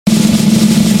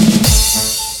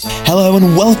Hello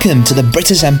and welcome to the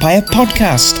British Empire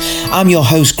podcast. I'm your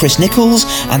host Chris Nichols,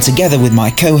 and together with my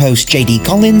co-host JD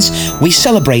Collins, we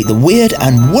celebrate the weird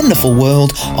and wonderful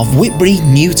world of Whitbury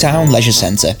Newtown Leisure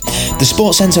Centre. The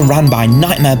sports centre ran by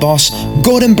nightmare boss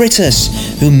Gordon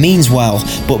Brittas, who means well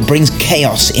but brings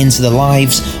chaos into the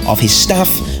lives of his staff,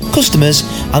 customers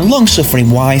and long-suffering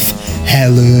wife,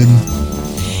 Helen.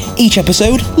 Each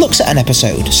episode looks at an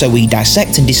episode, so we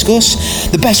dissect and discuss.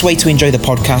 The best way to enjoy the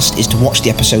podcast is to watch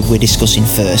the episode we're discussing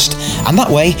first, and that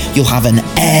way you'll have an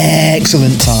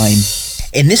excellent time.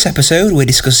 In this episode, we're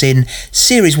discussing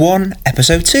Series 1,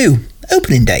 Episode 2,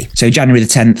 Opening Day. So January the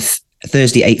 10th,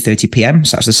 Thursday, 8:30pm,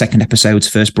 so that's the second episode's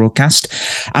first broadcast.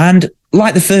 And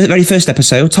like the very first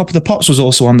episode, Top of the Pops was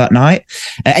also on that night.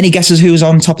 Any guesses who was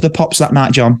on Top of the Pops that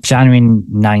night, John? January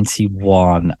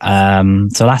 91.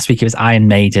 So last week it was Iron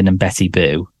Maiden and Betty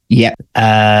Boo. Yeah.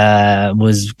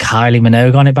 Was Kylie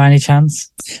Minogue on it by any chance?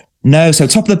 No, so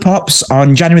Top of the Pops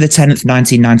on January the 10th,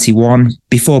 1991,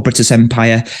 before British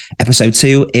Empire, Episode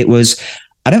 2, it was...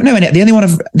 I don't know any. The only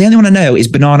one I know is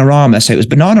Bananarama. So it was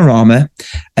Bananarama,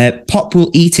 Pop Will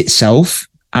Eat Itself,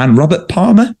 and Robert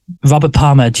Palmer. Robert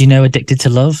Palmer. Do you know Addicted to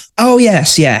Love? Oh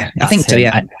yes, yeah. I think so.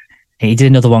 Yeah. He did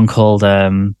another one called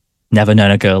Never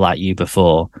Known a Girl Like You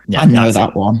Before. Yeah, I know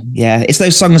that one. Yeah, it's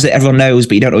those songs that everyone knows,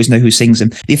 but you don't always know who sings them.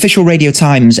 The official Radio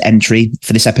Times entry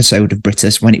for this episode of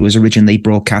British, when it was originally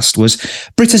broadcast, was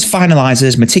British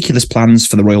finalises meticulous plans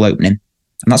for the royal opening,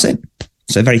 and that's it.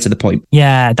 So very to the point.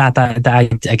 Yeah,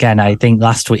 that again, I think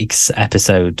last week's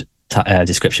episode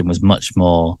description was much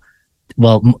more,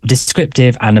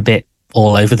 descriptive and a bit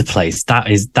all over the place.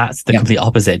 That's the complete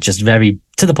opposite, just very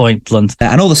to the point, blunt.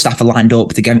 And all the staff are lined up.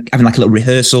 They're having like a little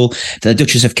rehearsal for the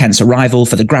Duchess of Kent's arrival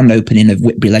for the grand opening of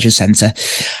Whitbury Leisure Centre.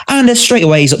 And straight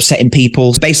away he's upsetting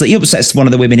people. Basically, he upsets one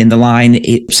of the women in the line.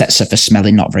 It upsets her for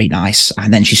smelling not very nice.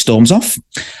 And then she storms off.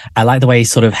 I like the way he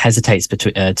sort of hesitates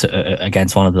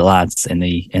against one of the lads in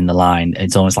the line.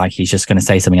 It's almost like he's just going to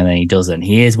say something and then he doesn't.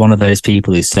 He is one of those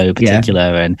people who's so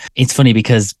particular. Yeah. And it's funny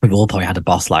because we've all probably had a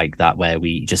boss like that where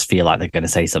we just feel like they're going to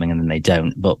say something and then they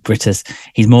don't. But Brittas,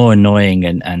 he's more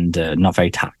annoying and not very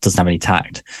doesn't have any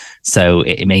tact, so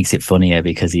it makes it funnier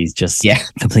because he's just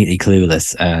completely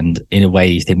clueless. And in a way,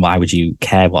 you think, why would you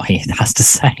care what he has to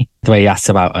say? The way he asks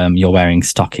about you're wearing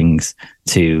stockings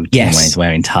to Tim when he's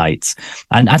wearing tights.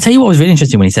 And I'll tell you what was really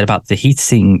interesting when he said about the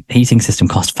heating system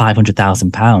cost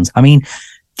 £500,000. I mean,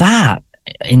 that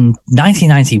in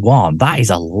 1991, that is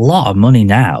a lot of money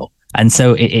now. And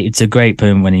so it's a great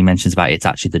point when he mentions about it's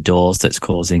actually the doors that's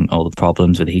causing all the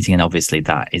problems with the heating. And obviously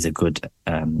that is a good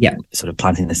sort of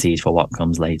planting the seed for what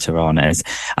comes later on. As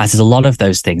there's a lot of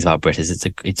those things about British,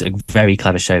 it's a very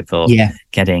clever show for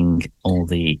getting all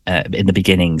the, in the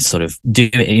beginning, sort of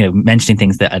mentioning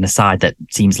things that an aside that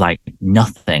seems like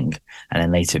nothing. And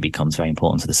then later it becomes very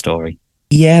important to the story.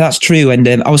 Yeah, that's true. And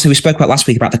obviously we spoke about last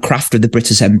week about the craft of the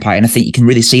British Empire, and I think you can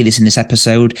really see this in this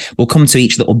episode. We'll come to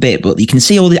each little bit, but you can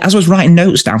see as I was writing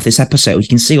notes down for this episode, you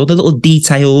can see all the little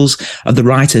details of the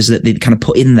writers that they kind of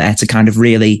put in there to kind of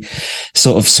really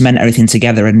sort of cement everything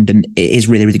together. And it is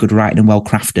really, really good writing and well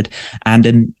crafted.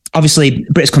 And obviously,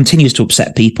 British continues to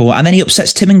upset people, and then he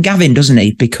upsets Tim and Gavin, doesn't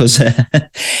he? Because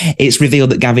it's revealed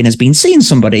that Gavin has been seeing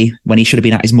somebody when he should have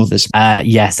been at his mother's.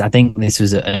 Yes, I think this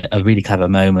was a really clever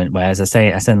moment where, as I said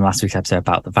in last week's episode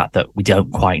about the fact that we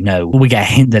don't quite know. We get a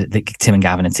hint that Tim and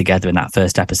Gavin are together in that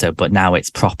first episode, but now it's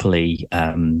properly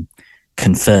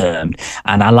confirmed.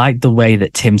 And I like the way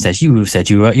that Tim says, you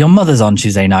said you were at your mother's on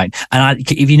Tuesday night. And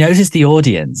if you notice the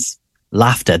audience,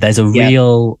 laughter, there's a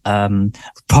real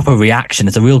proper reaction.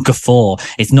 There's a real guffaw.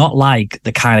 It's not like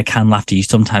the kind of canned laughter you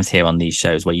sometimes hear on these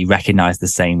shows where you recognize the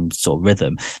same sort of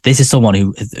rhythm. This is someone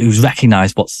who's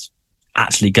recognized what's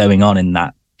actually going on in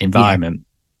that environment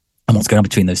and what's going on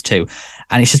between those two.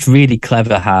 And it's just really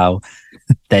clever how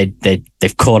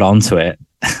they've caught on to it.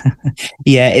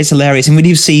 Yeah, it's hilarious. And when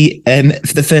you see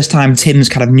for the first time Tim's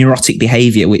kind of neurotic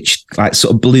behavior, which like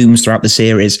sort of blooms throughout the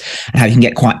series, and how he can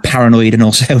get quite paranoid and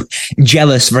also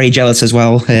jealous, very jealous as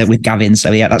well with Gavin.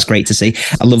 So yeah, that's great to see.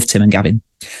 I love Tim and Gavin.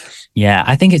 Yeah,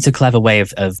 I think it's a clever way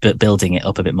of building it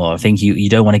up a bit more. I think you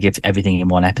don't want to give everything in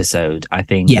one episode. I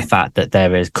think the fact that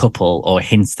there is a couple or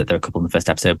hints that there are a couple in the first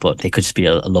episode, but they could just be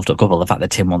a loved up couple. The fact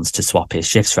that Tim wants to swap his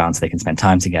shifts around so they can spend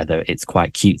time together, it's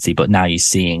quite cutesy. But now you're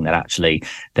seeing that actually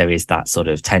there is that sort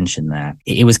of tension there.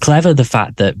 It was clever, the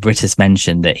fact that Brittas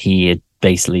mentioned that he had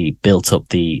basically built up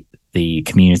the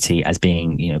community as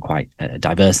being, quite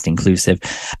diverse and inclusive.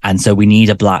 And so we need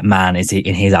a black man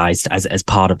in his eyes as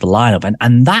part of the lineup.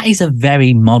 And that is a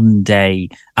very modern day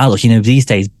outlook. These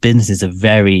days businesses are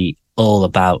very all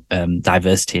about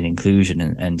diversity and inclusion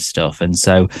and stuff. And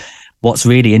so what's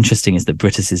really interesting is that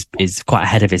Brittas is quite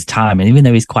ahead of his time, and even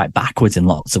though he's quite backwards in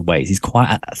lots of ways, he's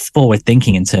quite forward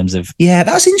thinking in terms of. Yeah,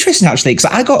 that's interesting actually,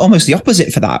 because I got almost the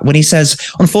opposite for that when he says,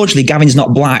 "Unfortunately, Gavin's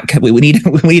not black. We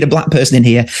need a black person in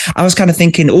here." I was kind of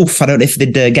thinking, "Oof, I don't know if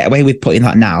they'd get away with putting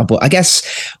that now." But I guess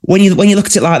when you look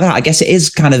at it like that, I guess it is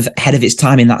kind of ahead of its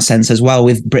time in that sense as well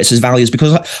with Brittas' values,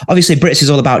 because obviously Brittas is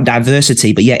all about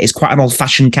diversity, but yet it's quite an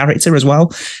old-fashioned character as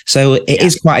well. So it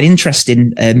is quite an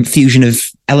interesting fusion of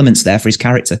elements there for his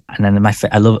character. And then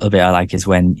I love a bit I like is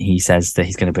when he says that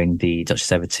he's going to bring the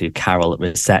Duchess over to Carol at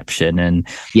reception, and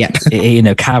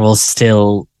Carol's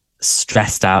still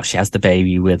stressed out. She has the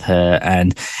baby with her,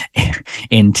 and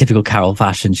in typical Carol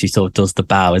fashion, she sort of does the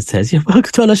bow and says, "You're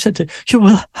welcome to Alashete, Your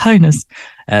Royal Highness."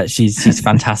 She's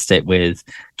fantastic with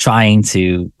trying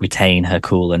to retain her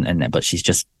cool, but she's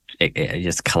just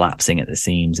collapsing at the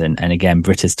seams. And again,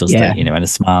 Brittas does that, and a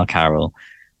smile, Carol.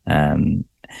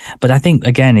 But I think,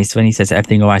 again, it's when he says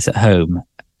everything all right at home.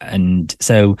 And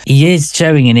so he is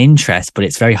showing an interest, but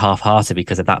it's very half-hearted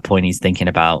because at that point he's thinking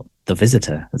about the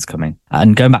visitor that's coming.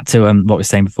 And going back to what we were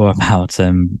saying before about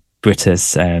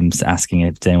Brittas asking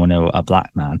if anyone know a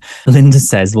black man, Linda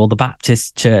says, well, the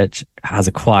Baptist church has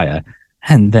a choir.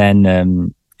 And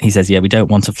then he says, yeah, we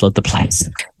don't want to flood the place.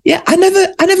 Yeah, I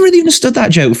never really understood that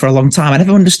joke for a long time. I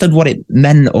never understood what it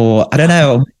meant, or I don't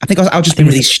know. I think I was just being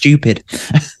really stupid.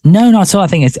 No, not at all. I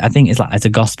think it's like it's a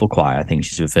gospel choir. I think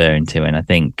she's referring to, and I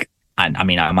think, I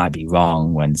mean, I might be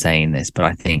wrong when saying this, but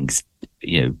I think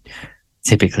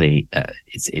typically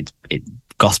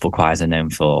gospel choirs are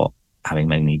known for having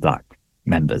mainly black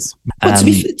members. But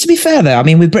to be fair though, I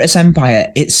mean, with British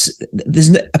Empire,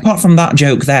 there's apart from that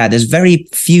joke there's very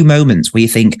few moments where you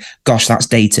think, gosh, that's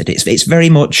dated. It's very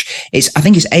much, I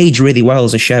think it's aged really well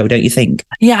as a show, don't you think?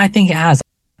 Yeah, I think it has.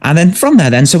 And then from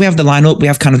there, so we have the lineup, we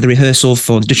have kind of the rehearsal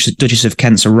for the Duchess of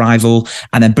Kent's arrival,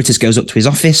 and then Brittas goes up to his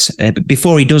office. But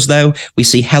before he does, though, we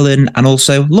see Helen and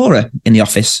also Laura in the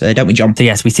office, don't we, John? So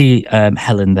yes, we see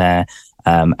Helen there.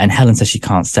 And Helen says she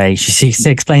can't stay. She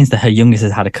explains that her youngest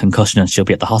has had a concussion and she'll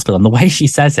be at the hospital. And the way she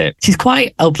says it, she's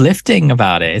quite uplifting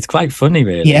about it. It's quite funny,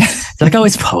 really. Yeah. It's like, oh,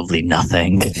 it's probably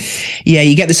nothing. Yeah,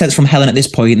 you get the sense from Helen at this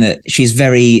point that she's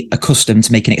very accustomed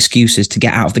to making excuses to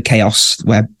get out of the chaos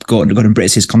where Gordon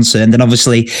Brittas is concerned. And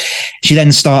obviously, she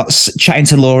then starts chatting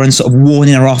to Laura and sort of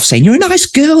warning her off, saying, "You're a nice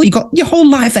girl. You got your whole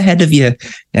life ahead of you.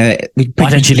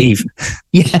 Why don't you leave?"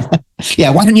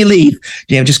 Yeah, why don't you leave?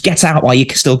 Just get out while you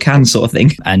still can, sort of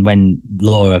thing. And when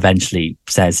Laura eventually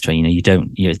says to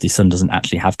her, the son doesn't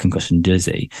actually have concussion, does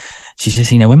he? She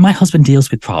says, when my husband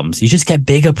deals with problems, you just get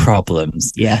bigger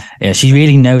problems. Yeah. She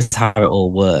really knows how it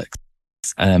all works.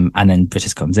 And then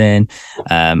Brittas comes in,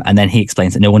 and then he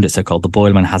explains that no wonder it's so cold. The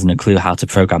boilerman hasn't a clue how to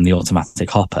program the automatic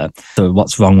hopper. So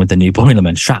what's wrong with the new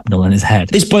boilerman? Shrapnel in his head.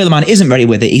 This boilerman isn't very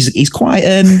with it. He's quite,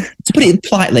 to put it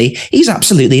politely, he's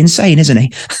absolutely insane, isn't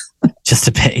he? Just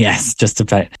a bit, yes, just a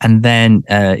bit. And then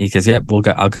he goes, "Yeah,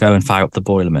 I'll go and fire up the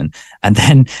boilerman." And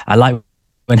then I like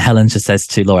when Helen just says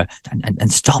to Laura,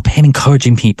 and stop him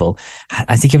encouraging people.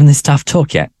 Has he given the staff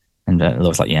talk yet? And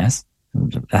Laura's like, yes.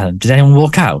 Did anyone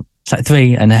walk out? It's like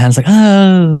 3. And Helen's like,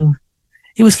 oh,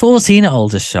 he was 14 at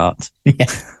Aldershot. Yeah.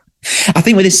 I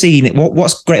think with this scene,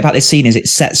 what's great about this scene is it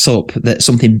sets up that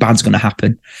something bad's going to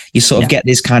happen. You sort of get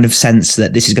this kind of sense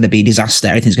that this is going to be a disaster.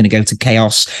 Everything's going to go to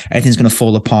chaos. Everything's going to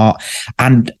fall apart.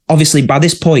 And obviously, by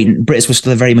this point, Brittas was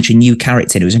still very much a new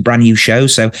character. It was a brand new show,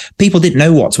 so people didn't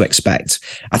know what to expect.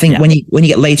 I think when you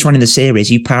get later on in the series,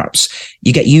 you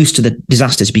get used to the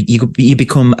disasters. You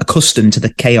become accustomed to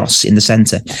the chaos in the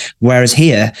center. Whereas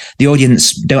here, the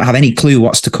audience don't have any clue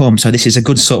what's to come. So this is a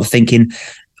good sort of thinking,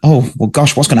 oh, well,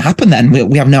 gosh, what's going to happen then?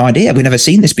 We have no idea. We've never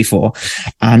seen this before.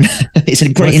 And it's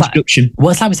a great introduction.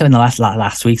 It's like we said in the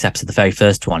last week's episode, the very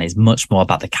first one is much more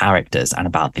about the characters and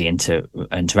about the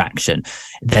interaction.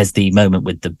 There's the moment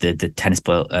with the tennis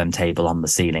ball table on the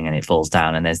ceiling and it falls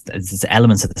down, and there's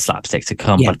elements of the slapstick to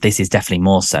come, but this is definitely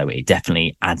more so. It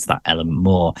definitely adds that element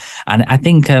more. And I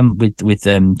think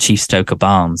with Chief Stoker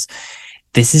Barnes,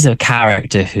 this is a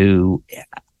character who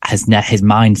his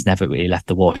mind's never really left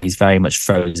the war. He's very much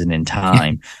frozen in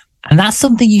time. And that's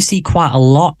something you see quite a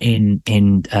lot in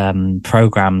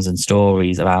programs and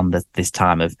stories around this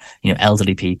time of,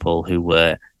 elderly people who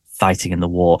were fighting in the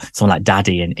war. Someone like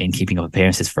Daddy in Keeping Up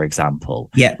Appearances, for example,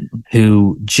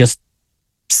 who just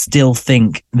still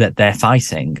think that they're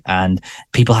fighting, and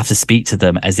people have to speak to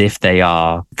them as if they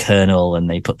are colonel, and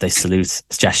they put this salute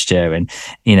gesture, and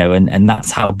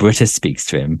that's how Brittas speaks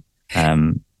to him.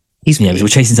 We're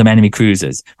chasing some enemy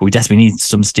cruisers, but we desperately need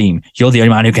some steam. You're the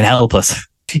only man who can help us.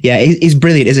 Yeah, he's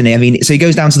brilliant, isn't he? I mean, so he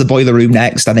goes down to the boiler room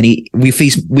next, and then we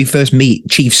first meet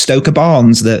Chief Stoker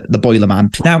Barnes, the boiler man.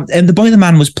 Now, the boiler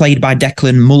man was played by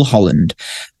Declan Mulholland.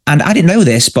 And I didn't know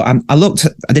this, but I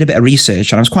did a bit of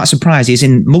research, and I was quite surprised. He's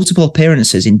in multiple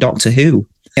appearances in Doctor Who.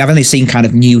 I've only seen kind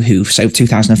of New Who, so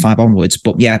 2005 onwards.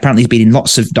 But yeah, apparently he's been in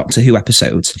lots of Doctor Who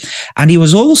episodes. And he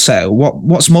was also,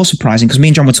 what's more surprising, because me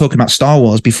and John were talking about Star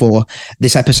Wars before we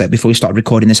started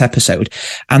recording this episode.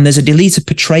 And there's a deleted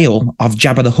portrayal of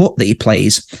Jabba the Hutt that he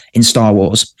plays in Star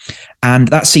Wars. And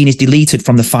that scene is deleted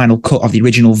from the final cut of the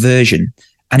original version.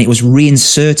 And it was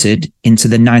reinserted into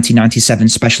the 1997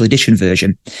 special edition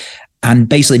version. And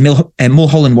basically,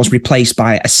 Mulholland was replaced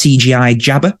by a CGI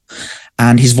Jabba,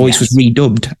 and his voice was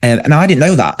redubbed. And I didn't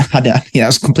know that. That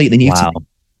was completely new to me.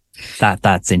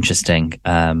 That's interesting.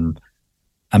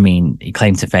 I mean, he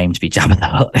claimed to fame to be Jabba the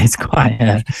Hutt. It's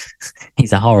quite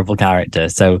he's a horrible character.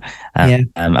 So I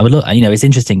would look. It's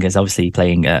interesting because obviously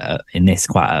playing in this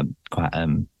quite a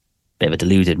bit of a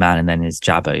deluded man, and then his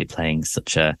Jabba playing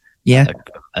such a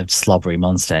slobbery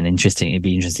monster. And it'd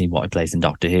be interesting what he plays in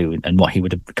Doctor Who and what he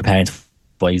would have compared to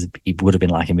what he would have been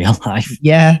like in real life.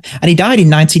 Yeah, and he died in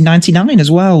 1999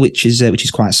 as well, which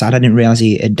is quite sad. I didn't realize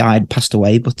he had passed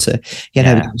away, but no,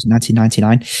 it was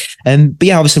 1999. But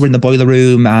yeah, obviously we're in the boiler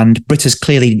room, and Britta's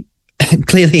clearly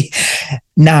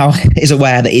now is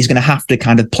aware that he's going to have to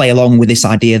kind of play along with this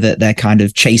idea that they're kind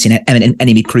of chasing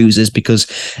enemy cruisers, because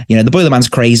the boiler man's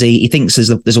crazy. He thinks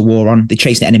there's a war on. They're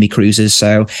chasing enemy cruisers,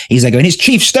 so he's there going, "It's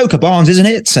Chief Stoker Barnes, isn't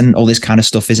it?" and all this kind of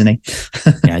stuff, isn't he?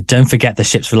 Yeah, don't forget the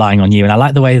ship's relying on you. And I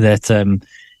like the way that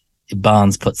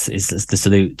Barnes puts the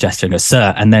salute gesture and goes,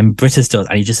 "Sir," and then Brittas does,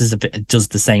 and he just does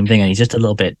the same thing, and he's just a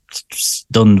little bit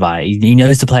stunned by it. He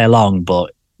knows to play along,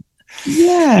 but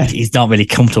he's not really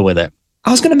comfortable with it. I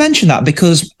was going to mention that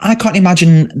because I can't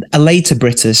imagine a later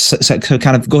Brittas, so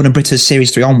kind of Gordon Brittas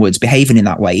series 3 onwards, behaving in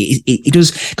that way. He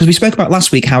does, because we spoke about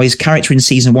last week how his character in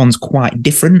season 1's quite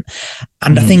different.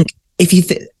 And I think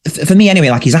for me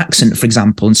anyway, like his accent, for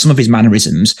example, and some of his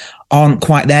mannerisms aren't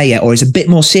quite there yet, or he's a bit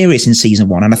more serious in season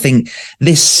 1. And I think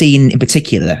this scene in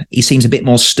particular, he seems a bit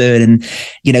more stern, and,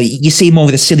 you see more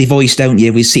with a silly voice, don't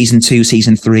you, with season 2,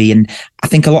 season 3. And I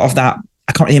think a lot of that,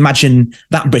 I can't really imagine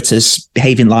that Brittas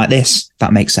behaving like this. If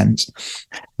that makes sense.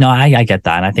 No, I get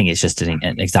that. And I think it's just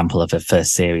an example of a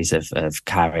first series of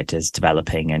characters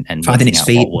developing and finding its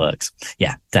feet. What works.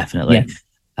 Yeah, definitely. Yeah.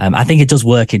 I think it does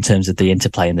work in terms of the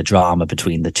interplay and the drama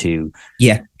between the two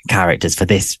characters for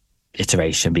this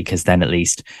iteration, because then at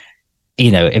least,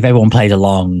 if everyone played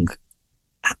along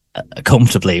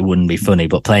comfortably, it wouldn't be funny,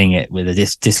 but playing it with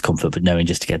a discomfort but knowing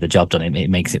just to get the job done, it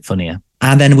makes it funnier.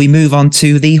 And then we move on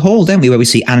to the hall, don't we, where we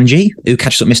see Angie, who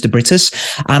catches up Mr. Brittas.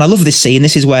 And I love this scene.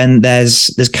 This is when there's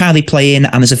Kylie playing,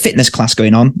 and there's a fitness class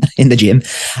going on in the gym,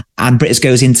 and Brittas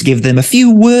goes in to give them a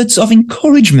few words of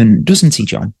encouragement, doesn't he,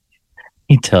 John?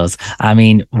 He does.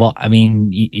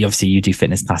 Obviously you do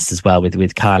fitness classes as well with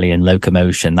Kylie and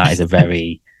Locomotion. That is a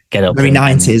very get up, very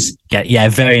 90s.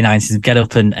 Very 90s. Get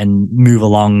up and move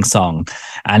along song.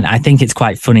 And I think it's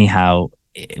quite funny how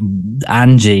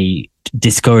Angie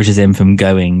discourages him from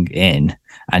going in,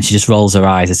 and she just rolls her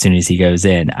eyes as soon as he goes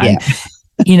in. And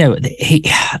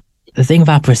the thing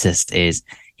about Brittas is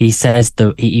he says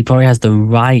he probably has the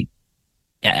right.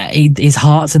 His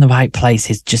heart's in the right place.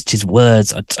 His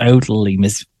words are totally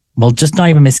just not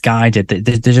even misguided.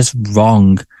 They're just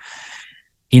wrong.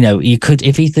 You could,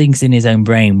 if he thinks in his own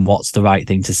brain what's the right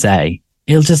thing to say,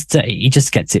 he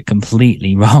just gets it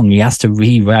completely wrong. He has to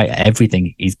rewrite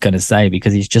everything he's going to say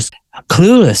because he's just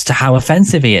clueless to how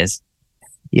offensive he is.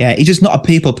 Yeah, he's just not a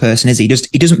people person, is he?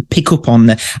 He doesn't pick up on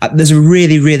there's a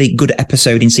really, really good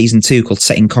episode in season 2 called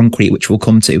Set in Concrete, which we'll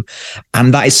come to.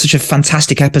 And that is such a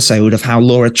fantastic episode of how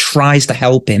Laura tries to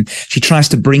help him. She tries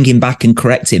to bring him back and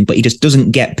correct him, but he just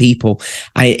doesn't get people.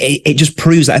 And it just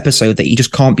proves that episode that he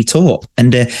just can't be taught.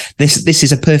 And this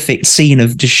is a perfect scene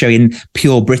of just showing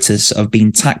pure Brittas, of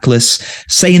being tactless,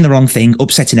 saying the wrong thing,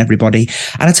 upsetting everybody.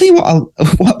 And I tell you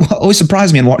what always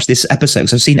surprised me and watched this episode,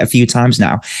 because I've seen it a few times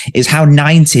now, is how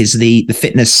 90s the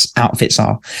fitness outfits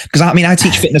are. Because I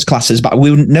teach fitness classes, but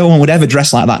no one would ever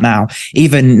dress like that now,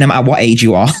 even no matter what age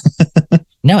you are.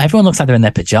 No, everyone looks like they're in their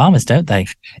pajamas, don't they?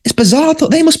 It's bizarre. I thought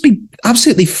they must be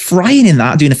absolutely frying in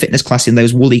that, doing a fitness class in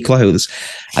those woolly clothes.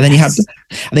 And then you had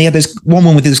this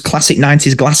one with those classic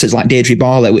 90s glasses like Deirdre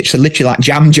Barlow, which are literally like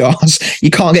jam jars. You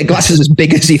can't get glasses as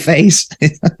big as your face.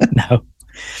 No.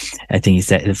 I think he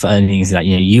said the funny thing is that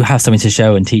you have something to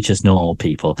show and teach us normal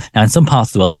people. Now, in some parts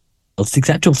of the world, it's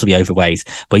acceptable to be overweight,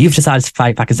 but you've decided to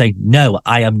fight back and say, no,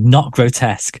 I am not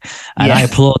grotesque. And I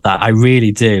applaud that. I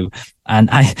really do.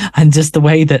 And just the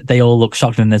way that they all look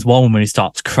shocked, and there's one woman who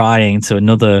starts crying to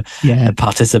another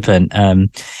participant,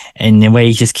 in a way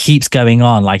he just keeps going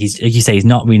on. Like you say, he's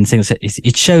not reading singles.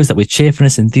 It shows that with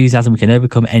cheerfulness and enthusiasm, we can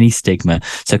overcome any stigma.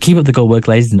 So keep up the good work,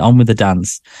 ladies, and on with the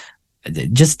dance.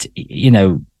 Just,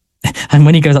 and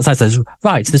when he goes outside, says,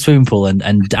 right, to the swimming pool,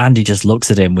 and Andy just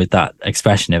looks at him with that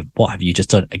expression of, what have you just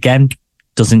done? Again,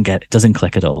 doesn't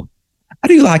click at all. I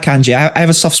do like Angie. I have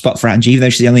a soft spot for Angie, even though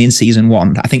she's only in season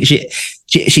 1. I think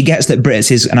she gets that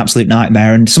Britta is an absolute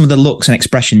nightmare, and some of the looks and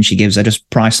expressions she gives are just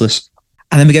priceless.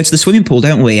 And then we go to the swimming pool,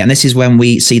 don't we? And this is when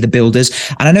we see the builders.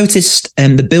 And I noticed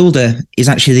the builder is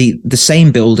actually the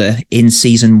same builder in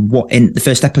in the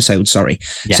first episode, sorry.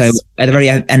 Yes. So at the very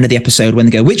end of the episode, when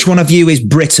they go, which one of you is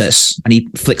Britus? And he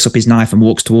flicks up his knife and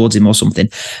walks towards him or something.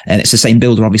 And it's the same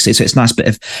builder, obviously. So it's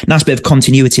a nice bit of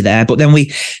continuity there. But then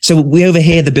we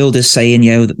overhear the builders saying,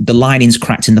 the lining's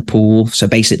cracked in the pool. So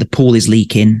basically the pool is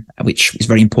leaking, which is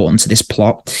very important to this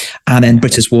plot. And then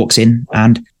Britus walks in,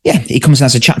 and he comes and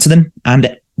has a chat to them,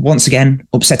 and once again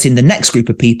upsetting the next group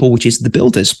of people, which is the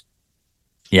builders.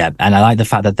 Yeah, and I like the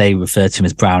fact that they refer to him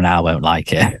as Brown Owl. Won't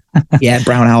like it. Yeah,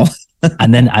 Brown Owl.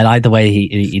 And then I like the way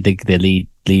the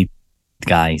lead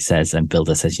guy says, and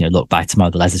builder says, look, by tomorrow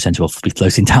the leisure centre will be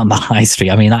floating down the high street.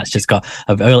 I mean, that's just got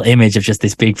a real image of just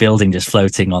this big building just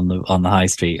floating on the high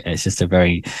street. It's just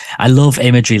I love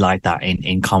imagery like that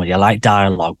in comedy. I like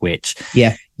dialogue, which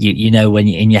when you're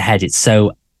in your head, it's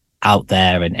so out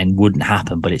there and wouldn't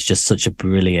happen, but it's just such a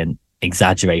brilliant,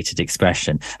 exaggerated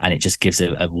expression, and it just gives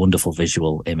a wonderful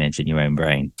visual image in your own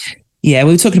brain. Yeah,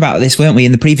 we were talking about this, weren't we,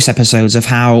 in the previous episodes, of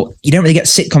how you don't really get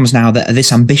sitcoms now that are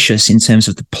this ambitious in terms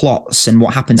of the plots and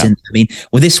what happens in. I mean,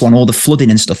 with this one, all the flooding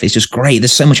and stuff is just great.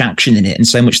 There's so much action in it and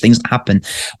so much things that happen,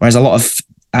 whereas a lot of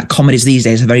comedies these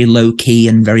days are very low key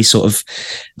and very sort of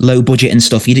low budget and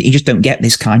stuff. You just don't get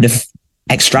this kind of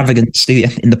extravagance, do you,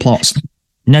 in the plots?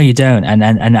 No, you don't. And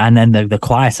then the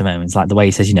quieter moments, like the way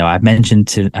he says, I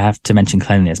have to mention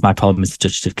cleanliness. My problem is the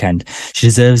Duchess of Kent. She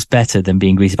deserves better than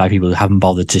being greeted by people who haven't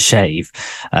bothered to shave.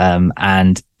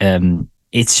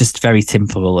 It's just very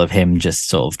typical of him just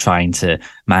sort of trying to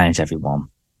manage everyone.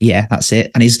 Yeah, that's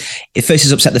it. And first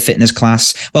he's upset the fitness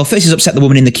class. Well, first he's upset the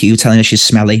woman in the queue telling her she's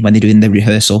smelly when they're doing the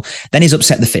rehearsal. Then he's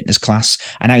upset the fitness class,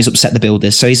 and now he's upset the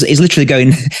builders. So he's literally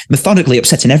going methodically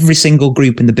upsetting every single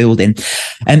group in the building.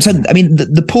 And so, I mean,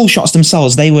 the pool shots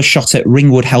themselves, they were shot at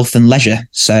Ringwood Health and Leisure.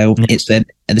 So it's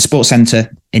the sports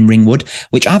centre in Ringwood,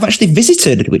 which I've actually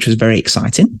visited, which was very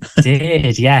exciting.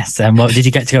 Yes. And did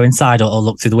you get to go inside or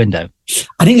look through the window?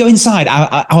 I didn't go inside.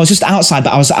 I was just outside,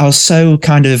 but I was so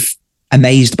kind of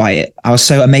amazed by it. I was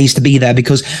so amazed to be there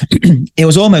because it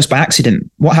was almost by accident.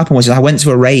 What happened was I went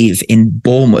to a rave in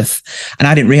Bournemouth, and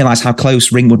I didn't realise how close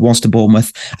Ringwood was to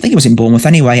Bournemouth. I think it was in Bournemouth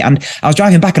anyway. And I was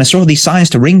driving back and I saw all these signs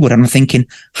to Ringwood, and I'm thinking,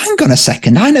 hang on a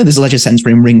second, I know there's a leisure centre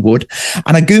in Ringwood.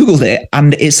 And I Googled it,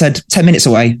 and it said 10 minutes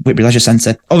away, Whitby Leisure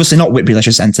Centre. Obviously not Whitby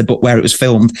Leisure Centre, but where it was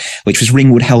filmed, which was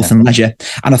Ringwood Health and Leisure.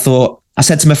 And I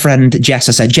said to my friend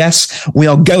Jess, Jess, we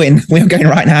are going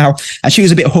right now. And she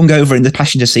was a bit hungover in the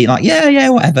passenger seat, like, yeah,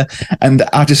 whatever. And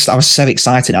I was so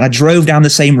excited. And I drove down the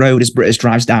same road as Britus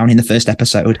drives down in the first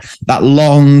episode, that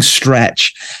long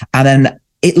stretch. And then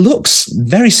it looks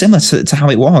very similar to how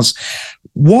it was.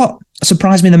 What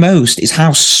surprised me the most is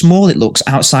how small it looks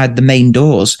outside the main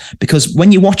doors, because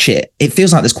when you watch it, it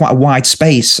feels like there's quite a wide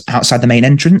space outside the main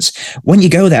entrance. When you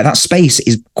go there, that space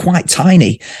is quite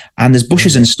tiny, and there's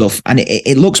bushes and stuff, and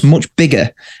it looks much bigger.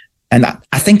 And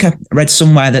I think I read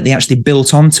somewhere that they actually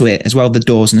built onto it as well, the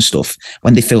doors and stuff.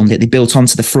 When they filmed it, they built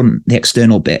onto the front, the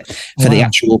external bit for the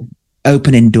actual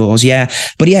opening doors.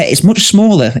 But it's much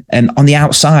smaller on the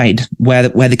outside where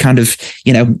the kind of,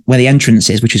 where the entrance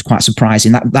is, which is quite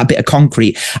surprising, that bit of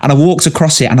concrete. And I walked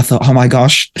across it and I thought, oh my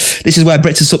gosh, this is where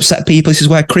Britus upset people. This is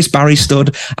where Chris Barry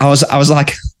stood. I was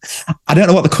like, I don't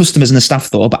know what the customers and the staff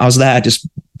thought, but I was there just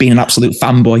being an absolute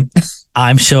fanboy.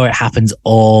 I'm sure it happens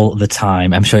all the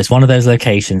time. I'm sure it's one of those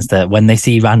locations that when they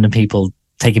see random people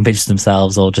taking pictures of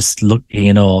themselves or just looking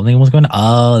in awe, what's going on?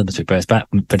 Oh,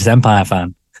 the British Empire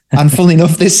fan. And funnily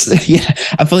enough,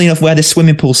 where the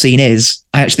swimming pool scene is,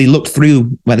 I actually looked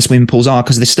through where the swimming pools are,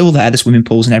 because they're still there, the swimming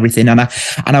pools and everything. And I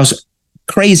was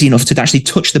crazy enough to actually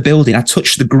touch the building. I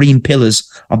touched the green pillars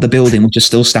of the building, which are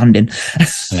still standing.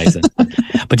 Amazing.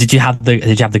 But did you have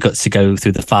the guts to go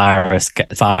through the fire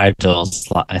doors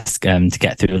to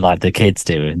get through like the kids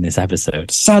do in this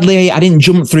episode? Sadly, I didn't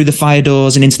jump through the fire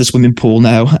doors and into the swimming pool,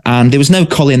 no. And there was no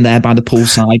Colin there by the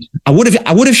poolside. I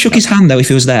would have shook his hand though if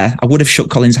he was there. I would have shook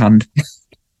Colin's hand.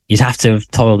 You'd have to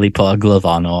probably put a glove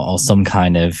on or some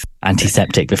kind of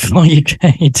antiseptic before you do.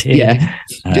 Yeah.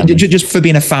 Just for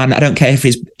being a fan, I don't care if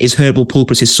his herbal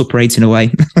pulpus is suppurating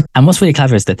away. And what's really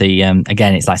clever is that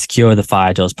again, it's like secure the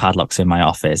fire doors, padlocks in my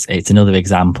office. It's another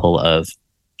example of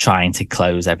trying to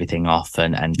close everything off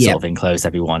and sort of enclose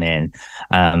everyone in.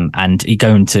 And you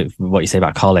go into what you say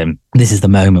about Colin. This is the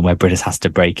moment where Brittus has to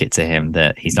break it to him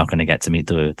that he's not going to get to meet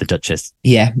the Duchess.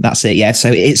 Yeah, that's it. Yeah,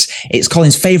 so it's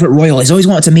Colin's favourite royal. He's always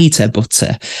wanted to meet her, but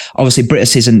obviously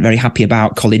Brittus isn't very happy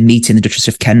about Colin meeting the Duchess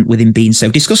of Kent with him being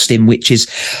so disgusting, which is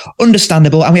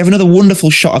understandable. And we have another wonderful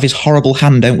shot of his horrible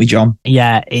hand, don't we, John?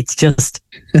 Yeah, it's just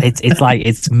it's like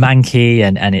it's manky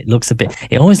and it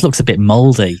almost looks a bit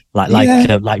mouldy,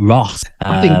 like Ross.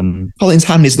 I think Colin's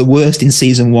hand is the worst in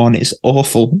season 1. It's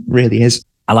awful, really is.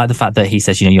 I like the fact that he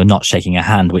says, you're not shaking a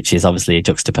hand, which is obviously a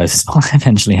juxtaposed what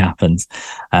eventually happens.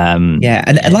 And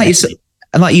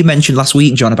like you mentioned last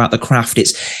week, John, about the craft,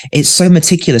 it's so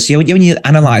meticulous. When you're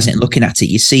analysing it and looking at it,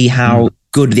 you see how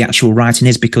good the actual writing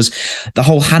is, because the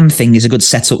whole hand thing is a good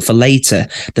setup for later.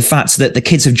 The fact that the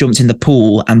kids have jumped in the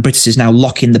pool and Brittus is now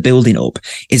locking the building up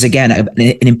is, again,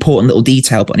 an important little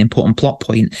detail, but an important plot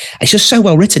point. It's just so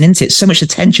well written, isn't it? So much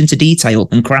attention to detail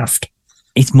and craft.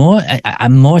 It's more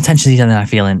attention to detail than I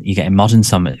feel you get in modern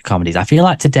comedies. I feel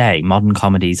like today modern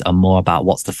comedies are more about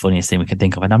what's the funniest thing we can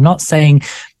think of. And I'm not saying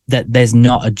that there's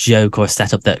not a joke or a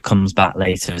setup that comes back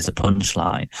later as a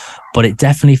punchline, but it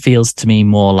definitely feels to me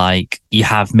more like you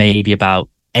have maybe about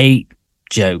 8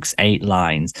 jokes, 8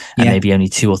 lines, and maybe only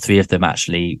 2 or 3 of them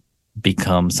actually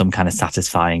become some kind of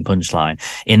satisfying punchline.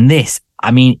 In this,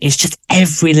 I mean, it's just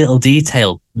every little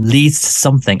detail leads to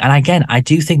something. And again, I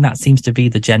do think that seems to be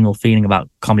the general feeling about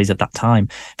comedies at that time.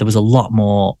 There was a lot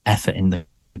more effort in the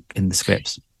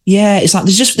scripts. Yeah, it's like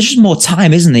there's just more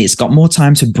time, isn't there? It's got more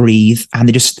time to breathe, and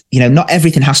they just, not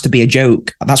everything has to be a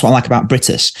joke. That's what I like about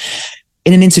Brittus.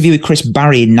 In an interview with Chris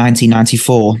Barry in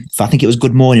 1994, I think it was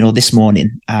Good Morning or This Morning,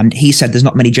 and he said there's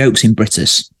not many jokes in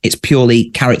Brittus. It's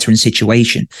purely character and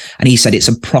situation. And he said it's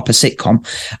a proper sitcom.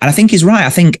 And I think he's right.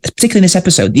 I think, particularly in this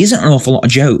episode, there isn't an awful lot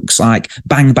of jokes, like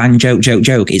bang, bang, joke, joke,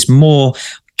 joke. It's more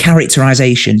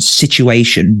characterization,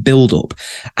 situation, build up.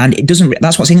 And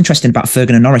that's what's interesting about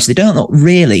Fergan and Norris. They don't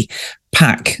really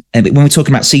pack, when we're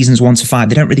talking about seasons 1 to 5,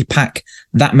 they don't really pack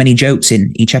that many jokes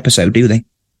in each episode, do they?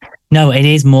 No, it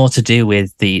is more to do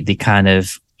with the kind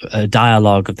of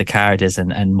dialogue of the characters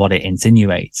and what it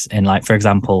insinuates. And like, for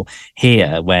example,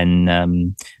 here when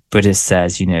Brittus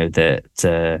says,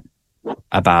 that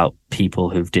about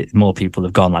people more people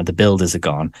have gone, like the builders are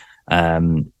gone.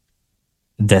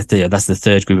 That's the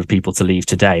third group of people to leave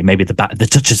today. Maybe the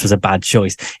Duchess was a bad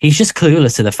choice. He's just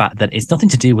clueless to the fact that it's nothing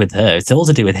to do with her. It's all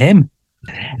to do with him.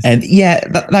 And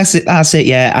that's it.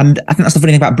 Yeah. And I think that's the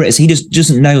funny thing about Brittus. He just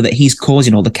doesn't know that he's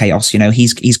causing all the chaos.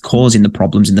 He's causing the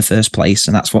problems in the first place.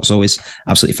 And that's what's always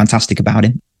absolutely fantastic about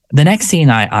him. The next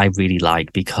scene I really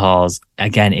like, because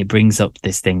again, it brings up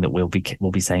this thing that we'll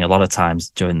be saying a lot of times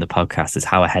during the podcast, is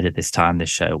how ahead of this time this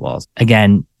show was.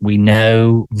 Again, we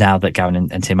know now that Gavin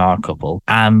and Tim are a couple,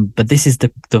 but this is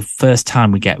the first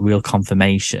time we get real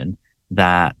confirmation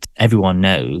that everyone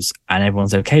knows and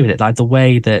everyone's okay with it. Like the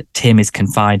way that Tim is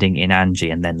confiding in Angie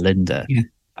and then Linda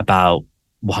about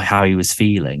how he was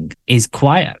feeling is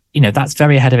quite, that's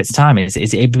very ahead of its time.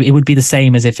 It would be the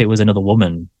same as if it was another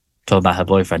woman talking about her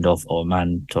boyfriend or a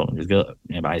man talking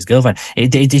about his girlfriend.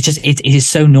 It is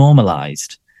so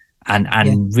normalized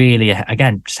and really,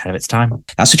 again, just ahead of its time.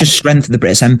 That's such a strength of the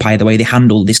British Empire, the way they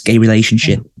handled this gay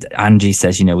relationship. Angie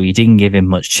says, we didn't give him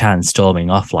much chance storming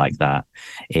off like that.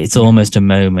 It's almost a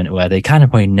moment where they kind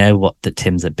of probably know that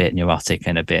Tim's a bit neurotic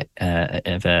and a bit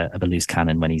of a loose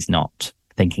cannon when he's not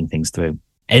thinking things through.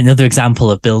 Another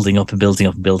example of building up and building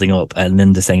up and building up, and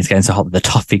Linda saying it's getting so hot that the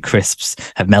toffee crisps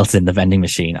have melted in the vending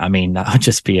machine. I mean, that would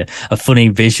just be a funny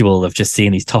visual of just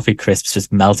seeing these toffee crisps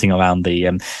just melting around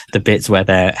the bits where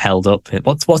they're held up.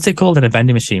 What's it called in a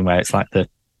vending machine where it's like the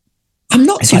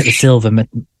silver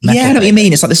metal? Yeah, I know what you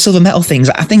mean. It's like the silver metal things.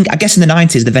 I guess in the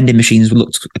 90s, the vending machines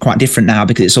looked quite different now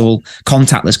because it's all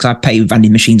contactless, because I pay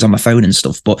vending machines on my phone and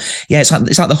stuff. But yeah, it's like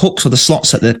the hooks or the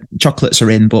slots that the chocolates are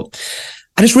in. But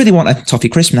I just really want a toffee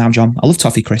crisp now, John. I love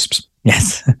toffee crisps.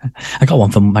 Yes. I got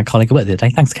one from my colleague at work the other day.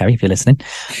 Thanks, Kerry, if you're listening.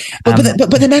 But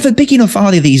they're never big enough,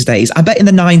 are they, these days? I bet in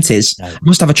the 90s, I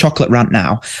must have a chocolate rant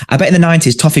now. I bet in the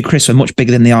 90s, toffee crisps were much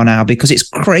bigger than they are now, because it's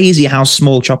crazy how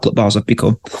small chocolate bars have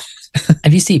become.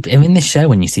 Have you seen, in this show,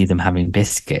 when you see them having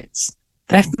biscuits,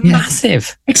 they're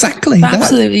massive. Exactly. They're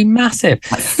absolutely massive.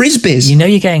 Like Frisbees.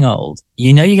 You're getting old.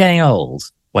 You're getting old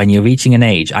when you're reaching an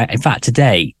age. In fact,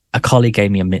 today, a colleague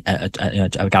gave me a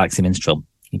Galaxy Minstrel,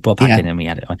 He brought back in and we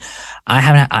had it on.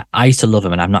 I used to love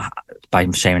them, and I'm not, by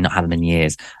shame, I've not had them in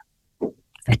years.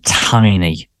 They're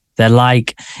tiny. They're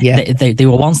like, they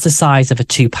were once the size of a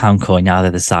 £2 coin. Now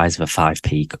they're the size of a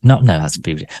 5p. No, that's of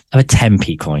a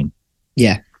 10p coin.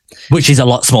 Yeah. Which is a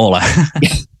lot smaller.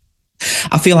 Yeah.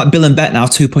 I feel like Bill and Bet now,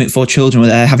 2.4 children, were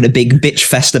there having a big bitch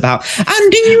fest about,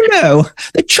 and do you know,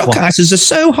 the chalk ices are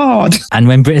so hard. And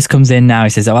when Britus comes in now, he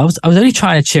says, I was only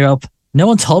trying to cheer up. No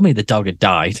one told me the dog had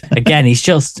died. Again,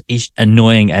 he's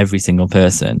annoying every single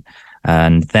person.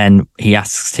 And then he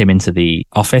asks him into the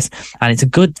office, and it's a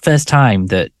good first time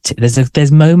that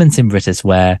there's moments in Britus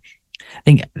where I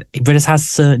think Britus has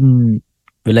certain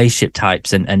relationship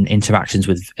types and interactions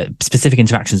with specific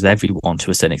interactions with everyone to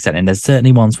a certain extent, and there's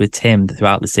certainly ones with Tim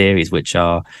throughout the series which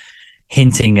are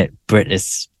hinting at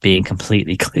Britus being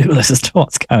completely clueless as to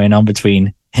what's going on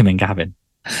between him and Gavin.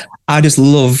 I just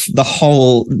love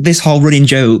this whole running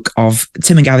joke of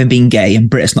Tim and Gavin being gay and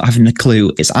Britus not having a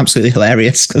clue. It's absolutely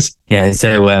hilarious. So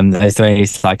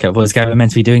he's like, was Gavin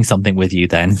meant to be doing something with you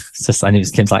then? It's just, I knew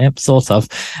Tim's like, yep, sort of.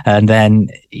 And then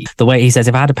the way he says,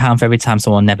 if I had £1 for every time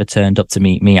someone never turned up to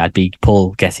meet me, I'd be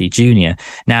Paul Getty Jr.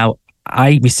 Now,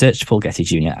 I researched Paul Getty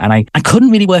Jr. and I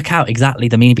couldn't really work out exactly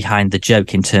the meaning behind the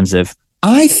joke in terms of,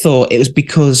 I thought it was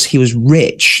because he was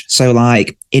rich. So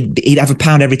like he'd have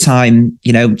 £1 every time,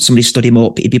 somebody stood him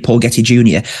up. He'd be Paul Getty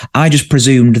Jr. I just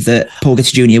presumed that Paul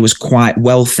Getty Jr. was quite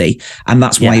wealthy, and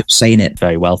that's why he was saying it.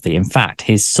 Very wealthy. In fact,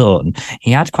 his son,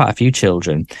 he had quite a few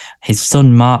children. His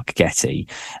son, Mark Getty,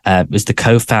 was the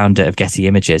co-founder of Getty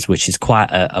Images, which is quite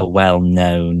a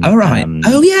well-known. Oh, right.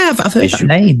 I've heard that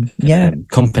name. Yeah.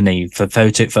 Company for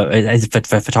photography,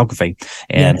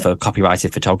 for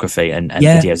copyrighted photography and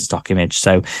videos of stock image.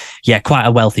 So, quite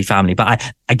a wealthy family.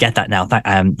 But I get that now.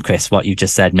 Chris, what you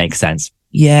just said makes sense.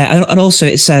 Yeah, and also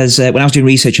it says, when I was doing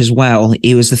research as well,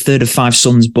 he was the third of 5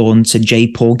 sons born to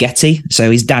J. Paul Getty.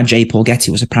 So his dad, J. Paul Getty,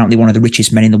 was apparently one of the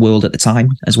richest men in the world at the time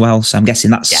as well. So I'm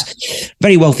guessing that's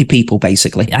very wealthy people,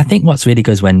 basically. I think what's really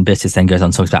good is when Britus then goes on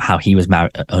and talks about how he was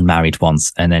unmarried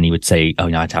once, and then he would say,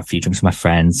 I'd have a few drinks with my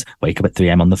friends, wake up at 3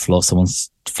 a.m. on the floor of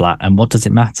someone's flat, and what does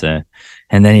it matter?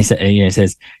 And then he says,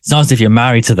 it's not as if you're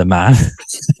married to the man.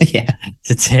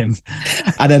 To Tim.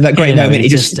 And then that great moment, he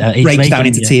just breaks down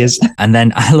into tears. And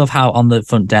then I love how on the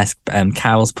front desk,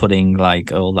 Carol's putting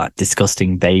like all that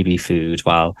disgusting baby food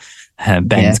while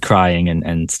Ben's crying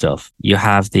and stuff. You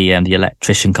have the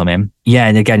electrician come in. Yeah,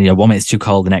 and again, 1 minute's too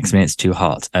cold, the next minute's too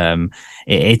hot.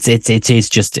 It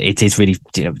is really,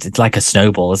 it's like a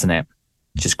snowball, isn't it?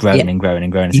 Just growing and growing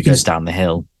and growing as it goes down the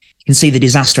hill. You can see the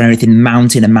disaster and everything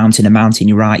mounting and mounting and mounting.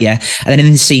 You're right, yeah. And then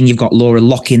in the scene, you've got Laura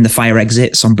locking the fire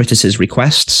exits on Britus's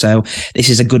request. So this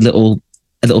is a good little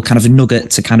kind of a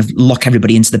nugget to kind of lock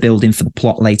everybody into the building for the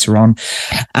plot later on.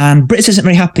 And Britus isn't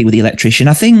very happy with the electrician.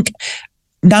 I think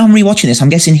now I'm rewatching this, I'm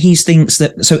guessing he thinks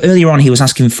that, so earlier on he was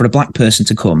asking for a black person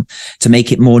to come to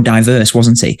make it more diverse,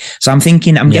 wasn't he? So I'm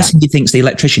guessing he thinks the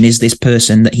electrician is this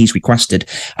person that he's requested.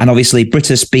 And obviously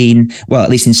Britus being, well,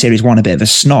 at least in series 1, a bit of a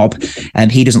snob,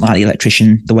 and he doesn't like the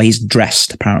electrician, the way he's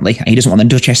dressed, apparently. And he doesn't want the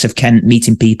Duchess of Kent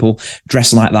meeting people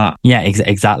dressed like that. Yeah,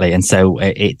 exactly. And so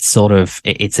it's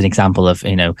an example of,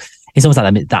 it's almost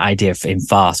like that idea in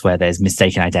farce where there's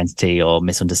mistaken identity or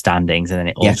misunderstandings, and then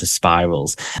it all just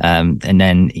spirals. And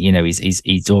then,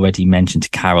 he's already mentioned to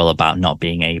Carol about not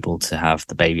being able to have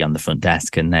the baby on the front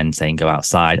desk and then saying go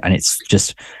outside. And it's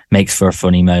just makes for a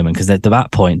funny moment because at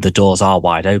that point, the doors are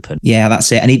wide open. Yeah,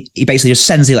 that's it. And he basically just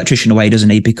sends the electrician away, doesn't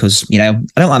he? Because, I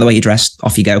don't like the way you're dressed.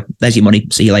 Off you go. There's your money.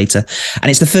 See you later. And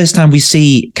it's the first time we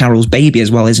see Carol's baby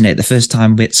as well, isn't it? The first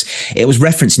time it was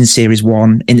referenced in series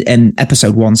 1, in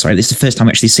episode 1, sorry. It's the first time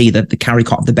we actually see the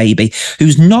carry-cot of the baby,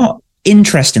 who's not,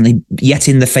 interestingly, yet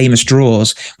in the famous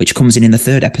drawers, which comes in the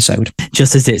 3rd episode.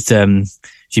 Just as it's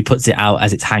she puts it out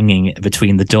as it's hanging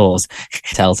between the doors,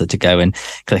 tells her to go and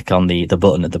click on the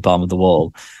button at the bottom of the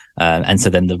wall. And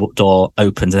so then the door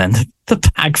opens and then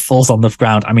the bag falls on the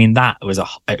ground. I mean,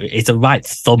 it's a right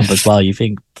thump as well. You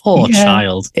think, poor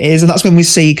child. It is. And that's when we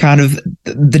see kind of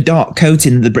the dark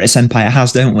coating the British Empire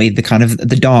has, don't we? The kind of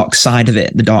the dark side of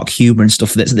it, the dark humor and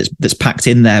stuff that's packed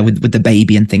in there with the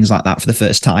baby and things like that for the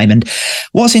first time. And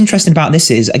what's interesting about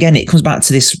this is, again, it comes back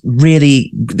to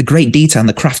the great detail and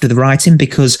the craft of the writing,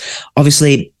 because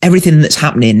obviously everything that's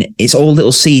happening is all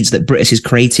little seeds that Britus is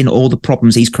creating, all the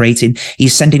problems he's creating.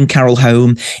 He's sending Carol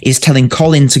home. He's telling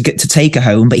Colin to take her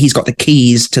home, but he's got the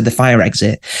keys to the fire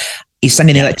exit. He's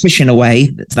sending the electrician away.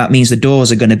 That means the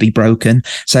doors are going to be broken.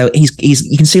 So you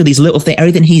can see all these little things,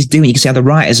 everything he's doing. You can see how the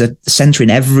writers are centering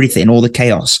everything, all the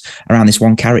chaos around this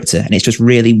one character. And it's just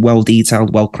really well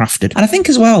detailed, well crafted. And I think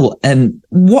as well,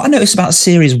 what I noticed about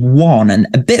series 1 and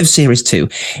a bit of series 2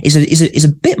 is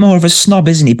a bit more of a snob,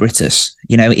 isn't he, Brittus?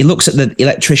 You know, he looks at the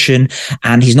electrician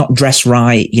and he's not dressed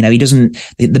right. You know, he doesn't,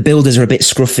 the builders are a bit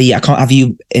scruffy. I can't have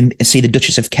you see the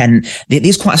Duchess of Kent.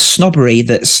 There's quite a snobbery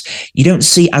that's, you don't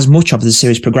see as much of as the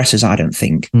series progresses, I don't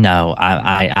think. No,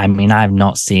 I mean, I've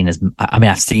not seen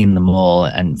I've seen them all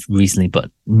and recently,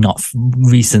 but not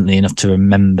recently enough to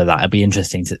remember that. It'd be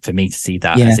interesting for me to see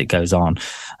that as it goes on.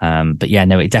 But yeah,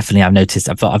 no, it definitely, I've noticed,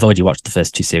 I've already watched the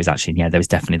first 2 series actually. And yeah, there was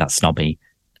definitely that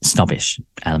snobbish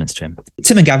elements to him.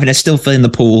 Tim and Gavin are still filling the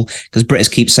pool because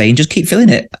Brittus keeps saying, just keep filling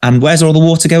it. And where's all the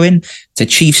water going? To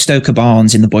Chief Stoker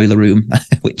Barnes in the boiler room,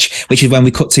 which is when we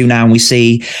cut to now and we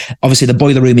see, obviously the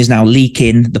boiler room is now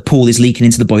leaking. The pool is leaking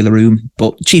into the boiler room.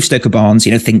 But Chief Stoker Barnes,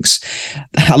 you know, thinks,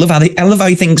 I love how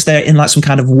he thinks they're in like some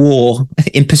kind of war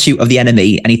in pursuit of the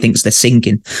enemy and he thinks they're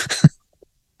sinking.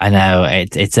 I know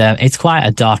it's quite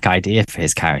a dark idea for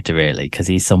his character, really, because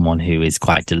he's someone who is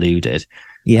quite deluded.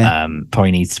 Yeah. Probably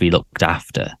needs to be looked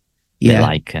after. Yeah.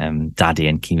 Like Daddy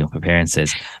and keeping up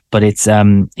appearances. But it's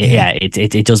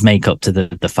it does make up to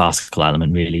the farcical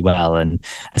element really well. And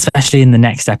especially in the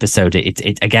next episode,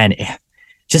 it again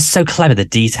just so clever, the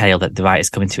detail that the writers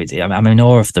come into it. I'm in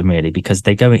awe of them really, because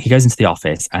he goes into the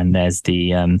office and there's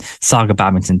the Saga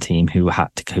badminton team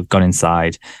who've gone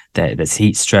inside. There's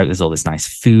heat stroke, there's all this nice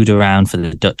food around for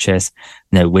the Duchess.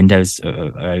 No windows